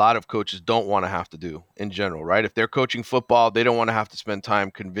a lot of coaches don't want to have to do in general, right? If they're coaching football, they don't want to have to spend time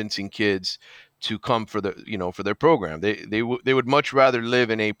convincing kids to come for their program. They would much rather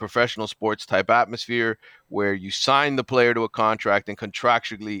live in a professional sports type atmosphere where you sign the player to a contract and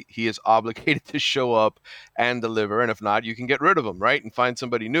contractually he is obligated to show up and deliver. And if not, you can get rid of him, right? And find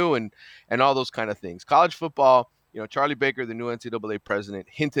somebody new and all those kind of things. College football, Charlie Baker, the new NCAA president,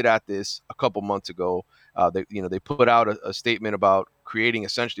 hinted at this a couple months ago. They put out a statement about creating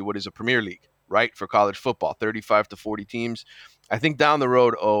essentially what is a Premier League, right, for college football, 35 to 40 teams. I think down the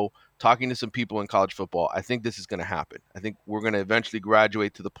road, talking to some people in college football, I think this is going to happen. I think we're going to eventually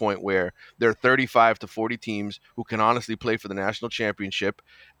graduate to the point where there are 35 to 40 teams who can honestly play for the national championship,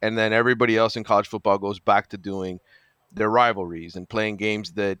 and then everybody else in college football goes back to doing their rivalries and playing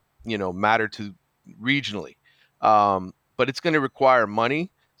games that matter to regionally. But it's going to require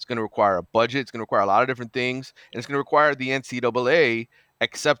money. It's going to require a budget. It's going to require a lot of different things. And it's going to require the NCAA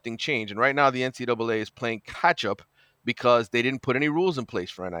accepting change. And right now the NCAA is playing catch up because they didn't put any rules in place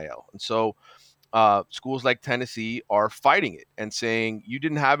for NIL. And so schools like Tennessee are fighting it and saying, you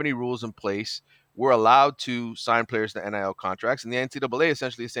didn't have any rules in place. We're allowed to sign players to NIL contracts. And the NCAA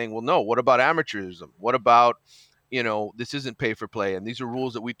essentially is saying, well, no, what about amateurism? What about this isn't pay for play, and these are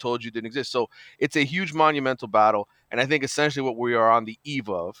rules that we told you didn't exist. So it's a huge monumental battle, and I think essentially what we are on the eve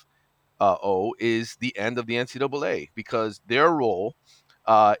of, is the end of the NCAA, because their role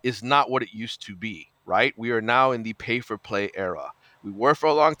is not what it used to be, right? We are now in the pay for play era. We were for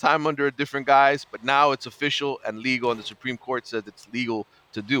a long time under different guys, but now it's official and legal, and the Supreme Court says it's legal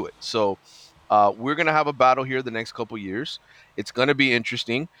to do it. So we're going to have a battle here the next couple years. It's going to be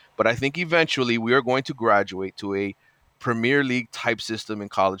interesting, but I think eventually we are going to graduate to a Premier League type system in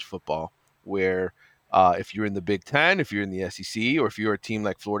college football where if you're in the Big Ten, if you're in the SEC, or if you're a team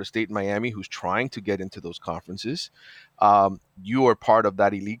like Florida State and Miami who's trying to get into those conferences, you are part of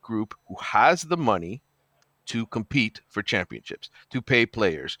that elite group who has the money to compete for championships, to pay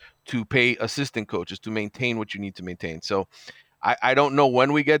players, to pay assistant coaches, to maintain what you need to maintain. So I don't know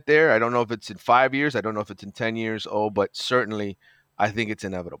when we get there. I don't know if it's in 5 years. I don't know if it's in 10 years. But certainly I think it's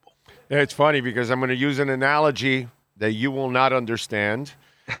inevitable. It's funny because I'm going to use an analogy that you will not understand.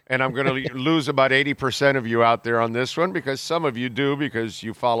 And I'm going to lose about 80% of you out there on this one because some of you do because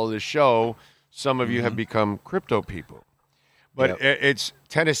you follow the show. Some of you have become crypto people. But it's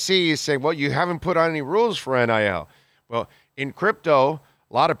Tennessee is saying, well, you haven't put on any rules for NIL. Well, in crypto,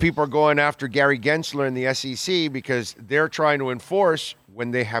 a lot of people are going after Gary Gensler in the SEC because they're trying to enforce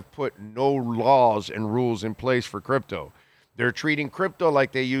when they have put no laws and rules in place for crypto. They're treating crypto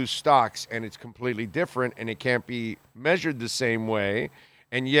like they use stocks, and it's completely different, and it can't be measured the same way.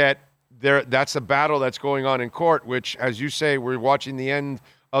 And yet, that's a battle that's going on in court, which, as you say, we're watching the end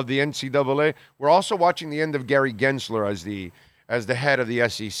of the NCAA. We're also watching the end of Gary Gensler as the head of the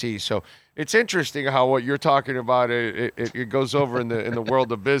SEC. So it's interesting how what you're talking about, it goes over in the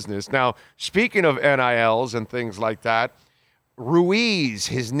world of business. Now, speaking of NILs and things like that, Ruiz,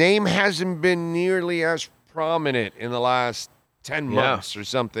 his name hasn't been nearly as prominent in the last 10 months or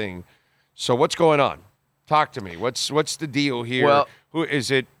something. So what's going on? Talk to me. What's the deal here? Well, Who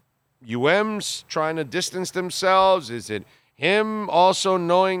is it? UM's trying to distance themselves? Is it him also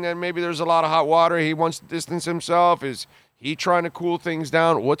knowing that maybe there's a lot of hot water? He wants to distance himself? Is he trying to cool things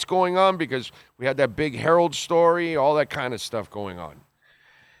down? What's going on? Because we had that big Herald story, all that kind of stuff going on.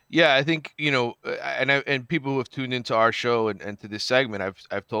 Yeah, I think, and people who have tuned into our show and to this segment,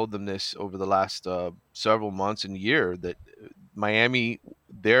 I've told them this over the last several months and year that Miami,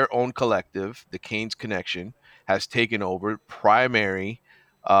 their own collective, the Canes Connection, has taken over primary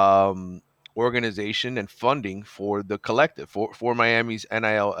organization and funding for the collective, for Miami's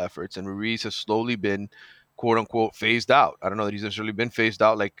NIL efforts. And Ruiz has slowly been, quote unquote, phased out. I don't know that he's necessarily been phased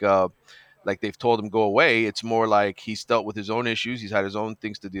out like they've told him go away. It's more like he's dealt with his own issues. He's had his own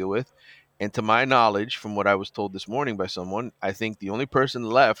things to deal with. And to my knowledge, from what I was told this morning by someone, I think the only person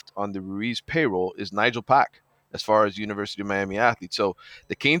left on the Ruiz payroll is Nigel Pack, as far as University of Miami athletes. So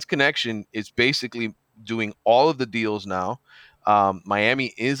the Canes connection is basically doing all of the deals now.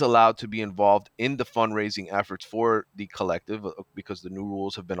 Miami is allowed to be involved in the fundraising efforts for the collective because the new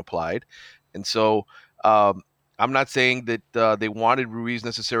rules have been applied. And so I'm not saying that they wanted Ruiz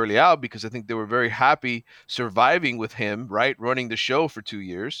necessarily out, because I think they were very happy surviving with him, right, running the show for 2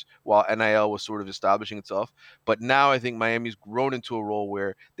 years while NIL was sort of establishing itself. But now I think Miami's grown into a role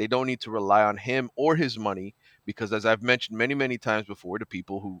where they don't need to rely on him or his money, because as I've mentioned many, many times before to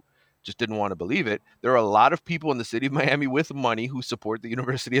people who just didn't want to believe it, there are a lot of people in the city of Miami with money who support the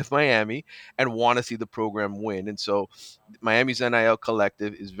University of Miami and want to see the program win. And so Miami's NIL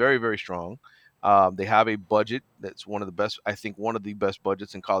collective is very, very strong. They have a budget that's one of the best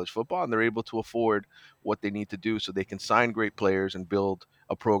budgets in college football, and they're able to afford what they need to do so they can sign great players and build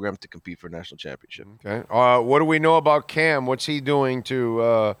a program to compete for a national championship. Okay. What do we know about Cam? What's he doing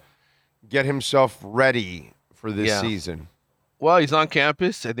to get himself ready for this season? Well, he's on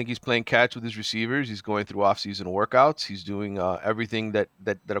campus. I think he's playing catch with his receivers. He's going through off-season workouts. He's doing everything that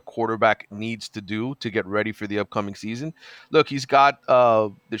a quarterback needs to do to get ready for the upcoming season. Look, he's got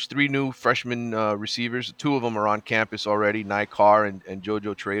there's 3 new freshman receivers. 2 of them are on campus already, Nye Carr and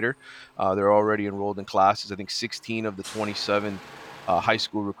JoJo Trader. They're already enrolled in classes. I think 16 of the 27 high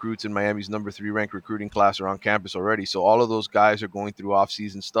school recruits in Miami's number 3 ranked recruiting class are on campus already. So all of those guys are going through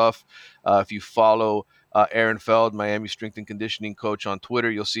off-season stuff. If you follow Aaron Feld, Miami strength and conditioning coach, on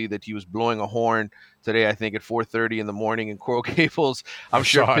Twitter, you'll see that he was blowing a horn today, I think at 4:30 in the morning in Coral Gables. I'm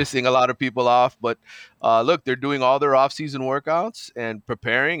sure pissing a lot of people off. But look, they're doing all their off-season workouts and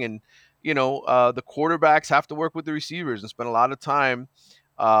preparing. And, the quarterbacks have to work with the receivers and spend a lot of time,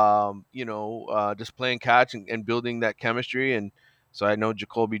 just playing catch and building that chemistry. And so I know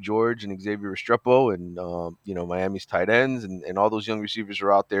Jacoby George and Xavier Restrepo and, Miami's tight ends and all those young receivers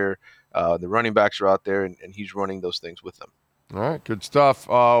are out there. The running backs are out there, and he's running those things with them. All right, good stuff.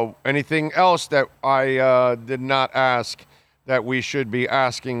 Anything else that I did not ask that we should be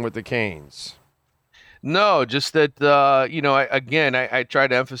asking with the Canes? No, just that, I try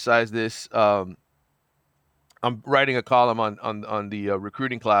to emphasize this. I'm writing a column on the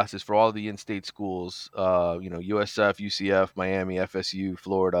recruiting classes for all the in-state schools, USF, UCF, Miami, FSU,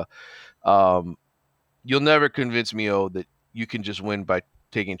 Florida. You'll never convince me, that you can just win by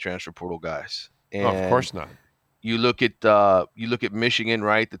taking transfer portal guys. And of course not. You look at Michigan,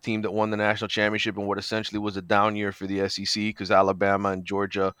 right? The team that won the national championship in what essentially was a down year for the SEC because Alabama and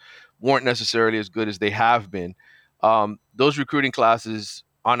Georgia weren't necessarily as good as they have been. Those recruiting classes,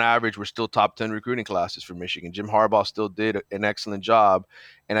 on average, were still top 10 recruiting classes for Michigan. Jim Harbaugh still did an excellent job.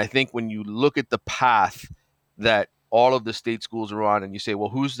 And I think when you look at the path that all of the state schools are on and you say, well,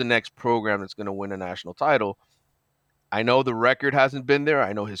 who's the next program that's going to win a national title? I know the record hasn't been there.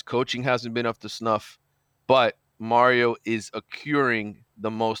 I know his coaching hasn't been up to snuff, but Mario is accruing the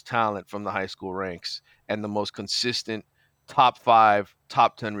most talent from the high school ranks and the most consistent top 5,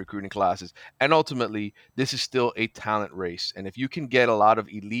 top 10 recruiting classes. And ultimately, this is still a talent race. And if you can get a lot of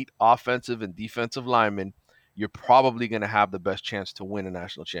elite offensive and defensive linemen, you're probably going to have the best chance to win a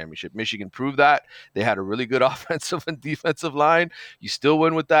national championship. Michigan proved that. They had a really good offensive and defensive line. You still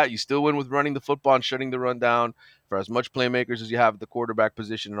win with that. You still win with running the football and shutting the run down for as much playmakers as you have at the quarterback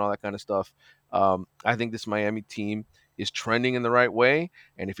position and all that kind of stuff. I think this Miami team is trending in the right way.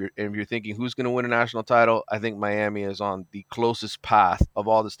 And if you're thinking who's going to win a national title, I think Miami is on the closest path of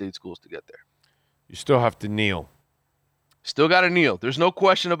all the state schools to get there. You still have to kneel. Still got to kneel. There's no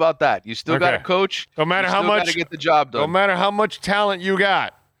question about that. You still got to coach. No matter how much, got to get the job done. No matter how much talent you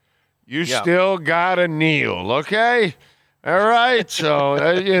got, you still got to kneel. Okay, all right.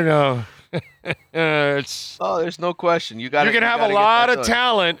 So it's. Oh, there's no question. You got. You can have a lot of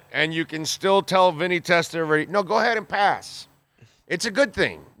talent, and you can still tell Vinny Testaverde, no, go ahead and pass. It's a good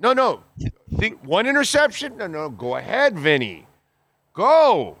thing. No. Think one interception. No, go ahead, Vinny.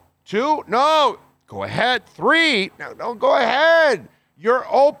 Go 2. No. Go ahead. 3. No, go ahead. You're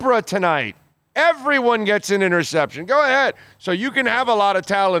Oprah tonight. Everyone gets an interception. Go ahead. So you can have a lot of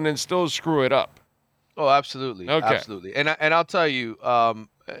talent and still screw it up. Oh, absolutely. Okay. Absolutely. And I'll tell you,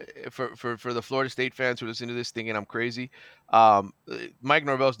 for the Florida State fans who listen to this thinking I'm crazy, Mike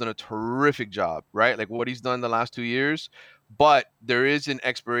Norvell's done a terrific job, right? Like what he's done the last 2 years. But there is an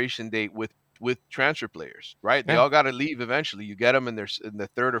expiration date with transfer players, right? They all got to leave eventually. You get them in their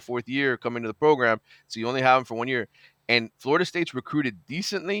 3rd or 4th year coming to the program, so you only have them for 1 year. And Florida State's recruited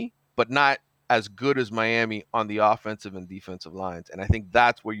decently, but not as good as Miami on the offensive and defensive lines. And I think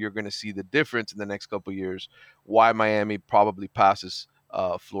that's where you're going to see the difference in the next couple of years, why Miami probably passes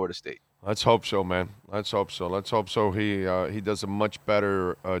Florida State. Let's hope so, man. Let's hope so. Let's hope so. He does a much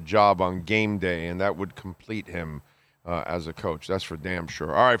better job on game day, and that would complete him as a coach. That's for damn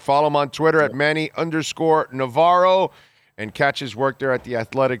sure. All right, follow him on Twitter at Manny_Navarro and catch his work there at The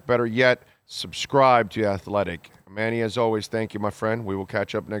Athletic. Better yet, subscribe to The Athletic. Manny, as always, thank you, my friend. We will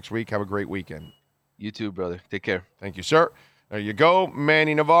catch up next week. Have a great weekend. You too, brother. Take care. Thank you, sir. There you go,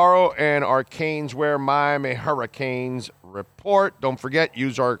 Manny Navarro and our Caneswear Miami Hurricanes report. Don't forget,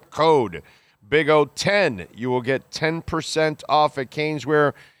 use our code BIG-O10. You will get 10% off at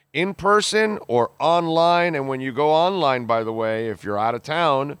Caneswear in person or online. And when you go online, by the way, if you're out of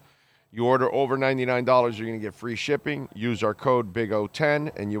town, you order over $99, you're going to get free shipping. Use our code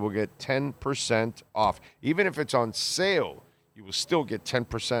BIG-O10 and you will get 10% off. Even if it's on sale, you will still get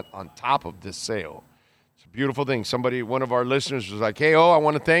 10% on top of this sale. Beautiful thing. One of our listeners was like, hey, I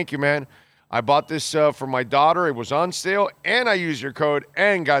want to thank you, man. I bought this for my daughter. It was on sale, and I used your code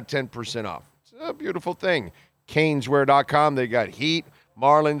and got 10% off. It's a beautiful thing. Caneswear.com. They got Heat,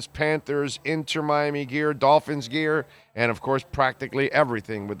 Marlins, Panthers, Inter Miami gear, Dolphins gear, and, of course, practically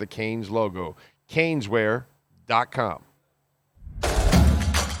everything with the Canes logo. Caneswear.com.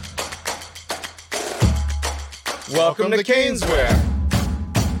 Welcome to Caneswear.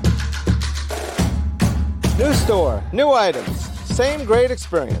 New store, new items, same great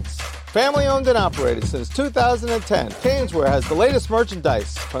experience. Family owned and operated since 2010, Caneswear has the latest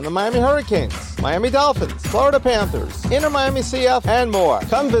merchandise from the Miami Hurricanes, Miami Dolphins, Florida Panthers, Inter Miami CF, and more.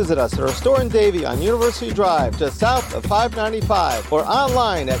 Come visit us at our store in Davie on University Drive, just south of 595, or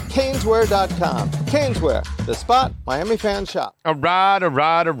online at Caneswear.com. Caneswear, the spot Miami fans shop. All right.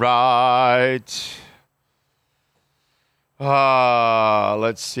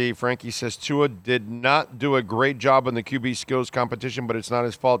 Let's see. Frankie says Tua did not do a great job in the QB skills competition, but it's not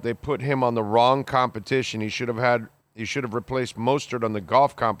his fault. They put him on the wrong competition. He should have replaced Mostert on the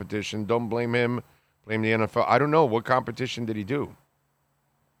golf competition. Don't blame him. Blame the NFL. I don't know. What competition did he do?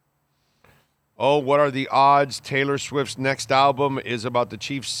 Oh, what are the odds? Taylor Swift's next album is about the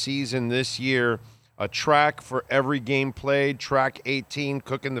Chiefs' season this year. A track for every game played. Track 18,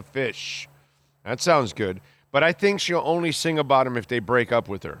 Cooking the Fish. That sounds good. But I think she'll only sing about him if they break up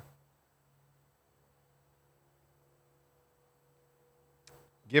with her.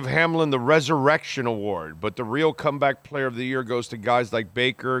 Give Hamlin the Resurrection Award, but the real comeback player of the year goes to guys like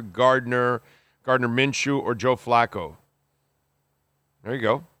Baker, Gardner Minshew, or Joe Flacco. There you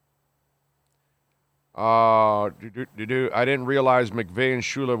go. I didn't realize McVay and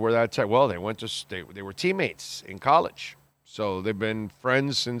Shula were that tight. Well, they were teammates in college, so they've been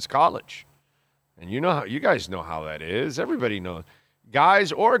friends since college. And you guys know how that is. Everybody knows.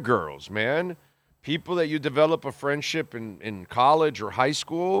 Guys or girls, man. People that you develop a friendship in college or high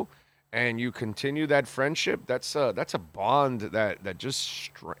school and you continue that friendship, that's a bond that just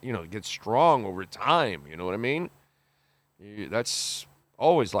gets strong over time. You know what I mean? That's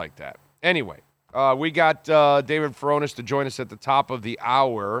always like that. Anyway, we got David Furones to join us at the top of the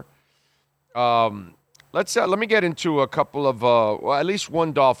hour. Let me get into a couple of, at least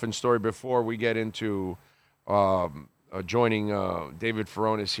one Dolphin story before we get into joining David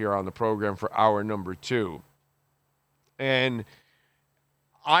Furones here on the program for hour number 2. And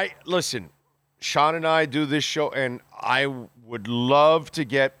Sean and I do this show, and I would love to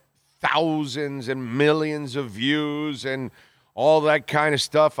get thousands and millions of views and all that kind of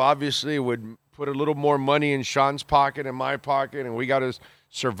stuff. Obviously, it would put a little more money in Sean's pocket and my pocket, and we got to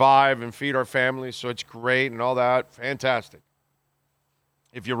survive and feed our families, so it's great and all that. Fantastic.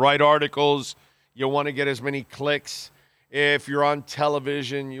 If you write articles, you want to get as many clicks. If you're on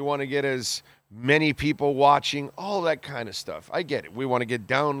television, you want to get as many people watching, all that kind of stuff. I get it. We want to get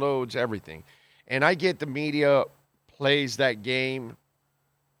downloads, everything. And I get the media plays that game.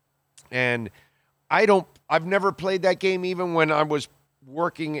 And I've never played that game even when I was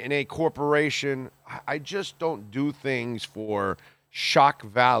working in a corporation. I just don't do things for shock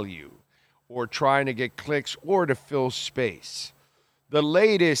value or trying to get clicks or to fill space. The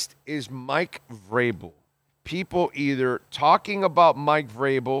latest is Mike Vrabel. People either talking about Mike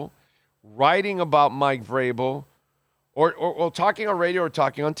Vrabel, writing about Mike Vrabel, or talking on radio or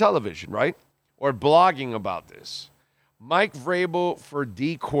talking on television, right? Or blogging about this. Mike Vrabel for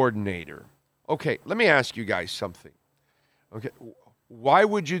D coordinator. Okay, let me ask you guys something. Okay, why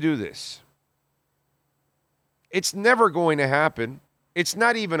would you do this? It's never going to happen. It's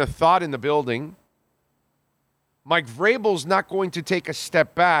not even a thought in the building. Mike Vrabel's not going to take a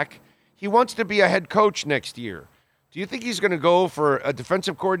step back. He wants to be a head coach next year. Do you think he's going to go for a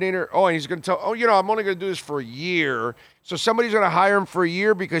defensive coordinator? Oh, and he's going to tell, I'm only going to do this for a year. So somebody's going to hire him for a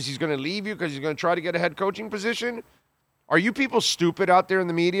year because he's going to leave you because he's going to try to get a head coaching position? Are you people stupid out there in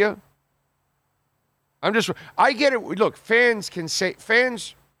the media? I get it. Look, fans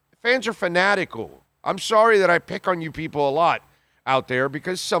are fanatical. I'm sorry that I pick on you people a lot out there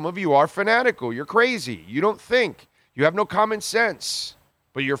because some of you are fanatical. You're crazy. You don't think. You have no common sense.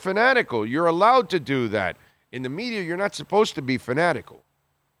 But you're fanatical. You're allowed to do that. In the media, you're not supposed to be fanatical.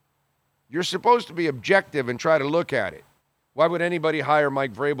 You're supposed to be objective and try to look at it. Why would anybody hire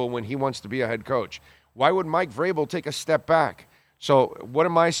Mike Vrabel when he wants to be a head coach? Why would Mike Vrabel take a step back? So what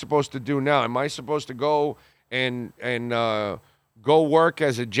am I supposed to do now? Am I supposed to go and go work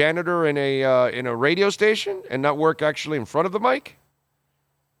as a janitor in a radio station and not work actually in front of the mic?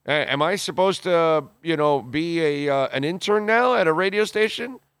 Am I supposed to, be an intern now at a radio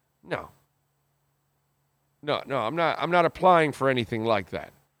station? No. I'm not applying for anything like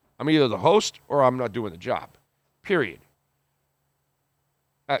that. I'm either the host or I'm not doing the job. Period.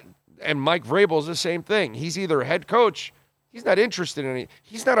 And Mike Vrabel is the same thing. He's either a head coach. He's not interested in it.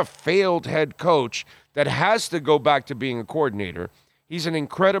 He's not a failed head coach that has to go back to being a coordinator. He's an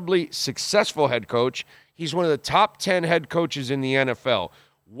incredibly successful head coach. He's one of the top 10 head coaches in the NFL.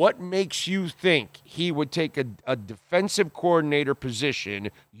 What makes you think he would take a defensive coordinator position,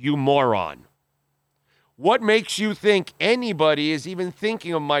 you moron? What makes you think anybody is even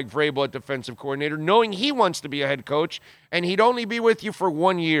thinking of Mike Vrabel at defensive coordinator, knowing he wants to be a head coach and he'd only be with you for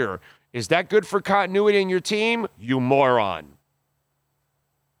 1 year? Is that good for continuity in your team? You moron.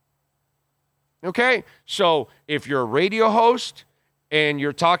 Okay? So if you're a radio host and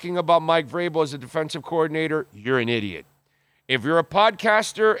you're talking about Mike Vrabel as a defensive coordinator, you're an idiot. If you're a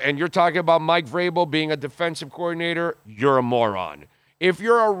podcaster and you're talking about Mike Vrabel being a defensive coordinator, you're a moron. If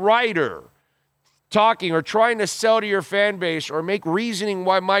you're a writer talking or trying to sell to your fan base or make reasoning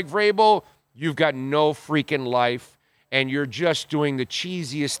why Mike Vrabel, you've got no freaking life. And you're just doing the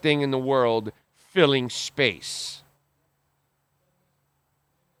cheesiest thing in the world, filling space.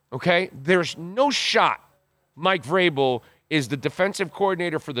 Okay? There's no shot Mike Vrabel is the defensive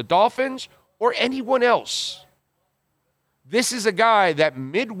coordinator for the Dolphins or anyone else. This is a guy that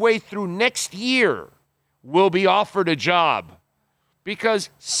midway through next year will be offered a job because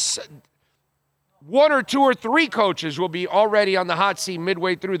 1 or 2 or 3 coaches will be already on the hot seat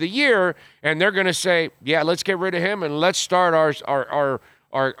midway through the year, and they're going to say, yeah, let's get rid of him and let's start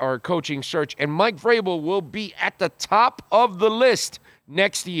our coaching search. And Mike Vrabel will be at the top of the list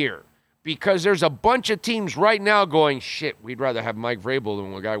next year because there's a bunch of teams right now going, shit, we'd rather have Mike Vrabel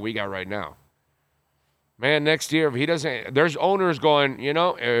than the guy we got right now. Man, next year, if he doesn't, there's owners going,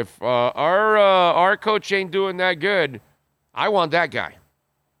 if our coach ain't doing that good, I want that guy.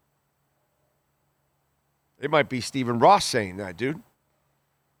 It might be Stephen Ross saying that, dude.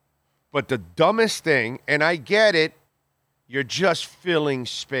 But the dumbest thing, and I get it, you're just filling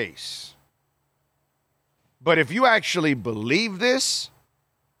space. But if you actually believe this,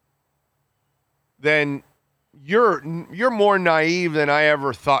 then you're more naive than I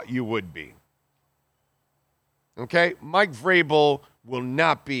ever thought you would be. Okay? Mike Vrabel will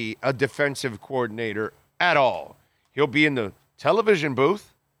not be a defensive coordinator at all. He'll be in the television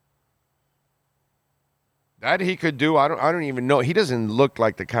booth. That he could do, I don't even know. He doesn't look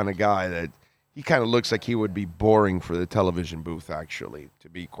like the kind of guy that, he kind of looks like he would be boring for the television booth, actually, to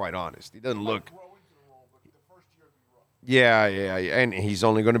be quite honest. He doesn't look. Yeah, and he's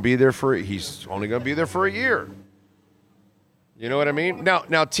only going to be there for a year. You know what I mean? Now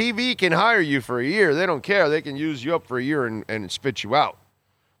TV can hire you for a year. They don't care. They can use you up for a year and spit you out.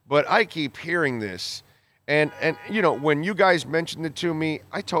 But I keep hearing this. And when you guys mentioned it to me,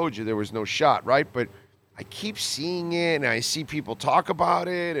 I told you there was no shot, right? But I keep seeing it, and I see people talk about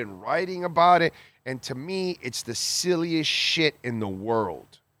it and writing about it. And to me, it's the silliest shit in the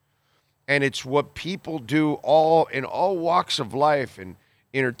world. And it's what people do in all walks of life, and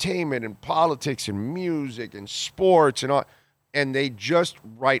entertainment and politics and music and sports and all. And they just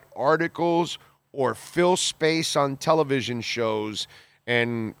write articles or fill space on television shows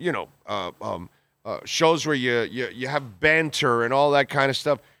and, shows where you have banter and all that kind of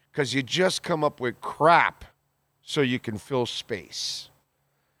stuff. Because you just come up with crap so you can fill space.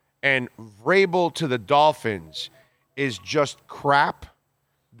 And Vrabel to the Dolphins is just crap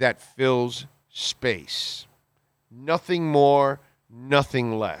that fills space. Nothing more,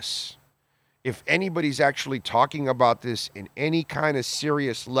 nothing less. If anybody's actually talking about this in any kind of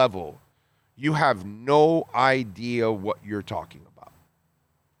serious level, you have no idea what you're talking about.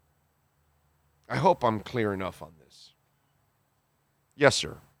 I hope I'm clear enough on this. Yes,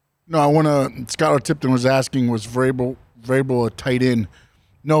 sir. No, Scott Tipton was asking, was Vrabel a tight end?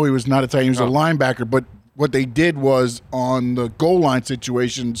 No, he was not a tight end. He was a linebacker. But what they did was on the goal line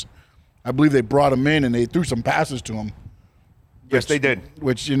situations, I believe they brought him in and they threw some passes to him. Yes, they did.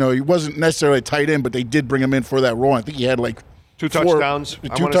 Which, he wasn't necessarily a tight end, but they did bring him in for that role. I think he had like 2 touchdowns.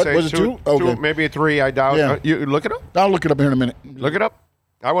 I want to say was it 2? Okay. Maybe 3. I doubt. Yeah. You look it up. I'll look it up here in a minute. Look it up.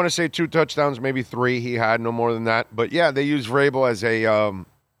 I want to say 2 touchdowns, maybe 3. He had no more than that. But yeah, they used Vrabel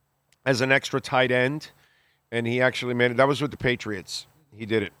as an extra tight end, and he actually made it. That was with the Patriots. He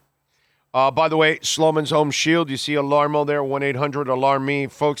did it. By the way, Sloman's Home Shield. You see Alarmo there, 1-800-ALARM-ME.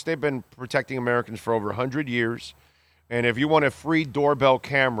 Folks, they've been protecting Americans for over 100 years. And if you want a free doorbell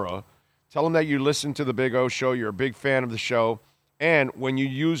camera, tell them that you listen to the Big O Show. You're a big fan of the show. And when you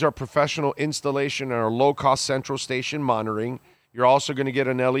use our professional installation and our low-cost central station monitoring, you're also going to get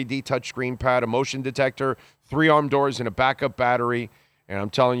an LED touchscreen pad, a motion detector, 3 arm doors, and a backup battery. And I'm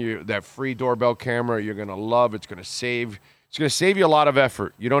telling you, that free doorbell camera you're going to love. It's going to save you a lot of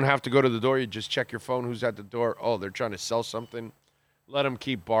effort. You don't have to go to the door. You just check your phone. Who's at the door? Oh, they're trying to sell something. Let them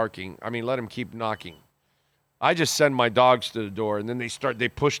keep barking. Let them keep knocking. I just send my dogs to the door, and then they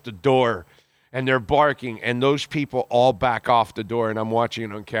push the door, and they're barking, and those people all back off the door, and I'm watching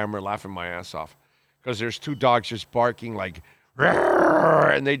it on camera, laughing my ass off, because there's 2 dogs just barking like,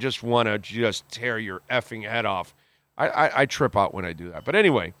 and they just want to just tear your effing head off. I trip out when I do that. But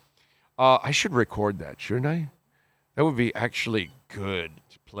anyway, I should record that, shouldn't I? That would be actually good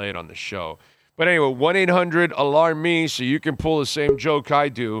to play it on the show. But anyway, 1-800-ALARM-ME so you can pull the same joke I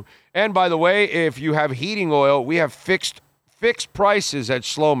do. And by the way, if you have heating oil, we have fixed prices at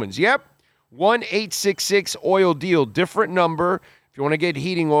Sloman's. Yep, 1-866-OIL-DEAL. Different number. If you want to get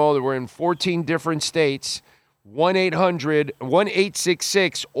heating oil, we're in 14 different states.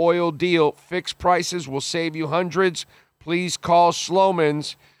 1-866-OIL-DEAL. Fixed prices will save you hundreds. Please call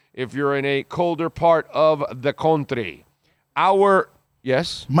Sloman's if you're in a colder part of the country.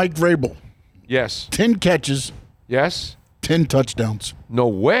 Yes? Mike Vrabel. Yes. 10 catches. Yes? 10 touchdowns. No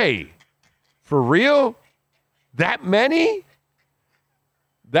way. For real? That many?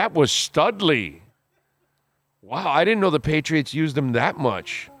 That was Studley. Wow, I didn't know the Patriots used him that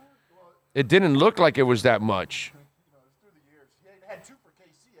much. It didn't look like it was that much.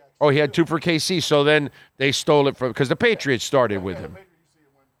 Oh, he had 2 for KC, so then they stole it from, because the Patriots started with him.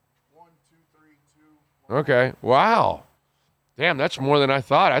 Okay, wow. Damn, that's more than I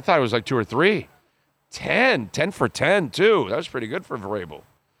thought. I thought it was like 2 or 3. 10 for 10, too. That was pretty good for Vrabel.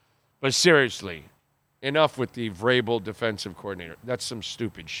 But seriously, enough with the Vrabel defensive coordinator. That's some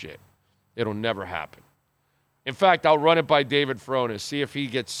stupid shit. It'll never happen. In fact, I'll run it by David Furones, see if he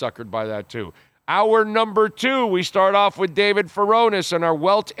gets suckered by that, too. Hour number 2, we start off with David Furones on our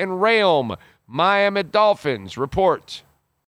Welt and Realm Miami Dolphins report.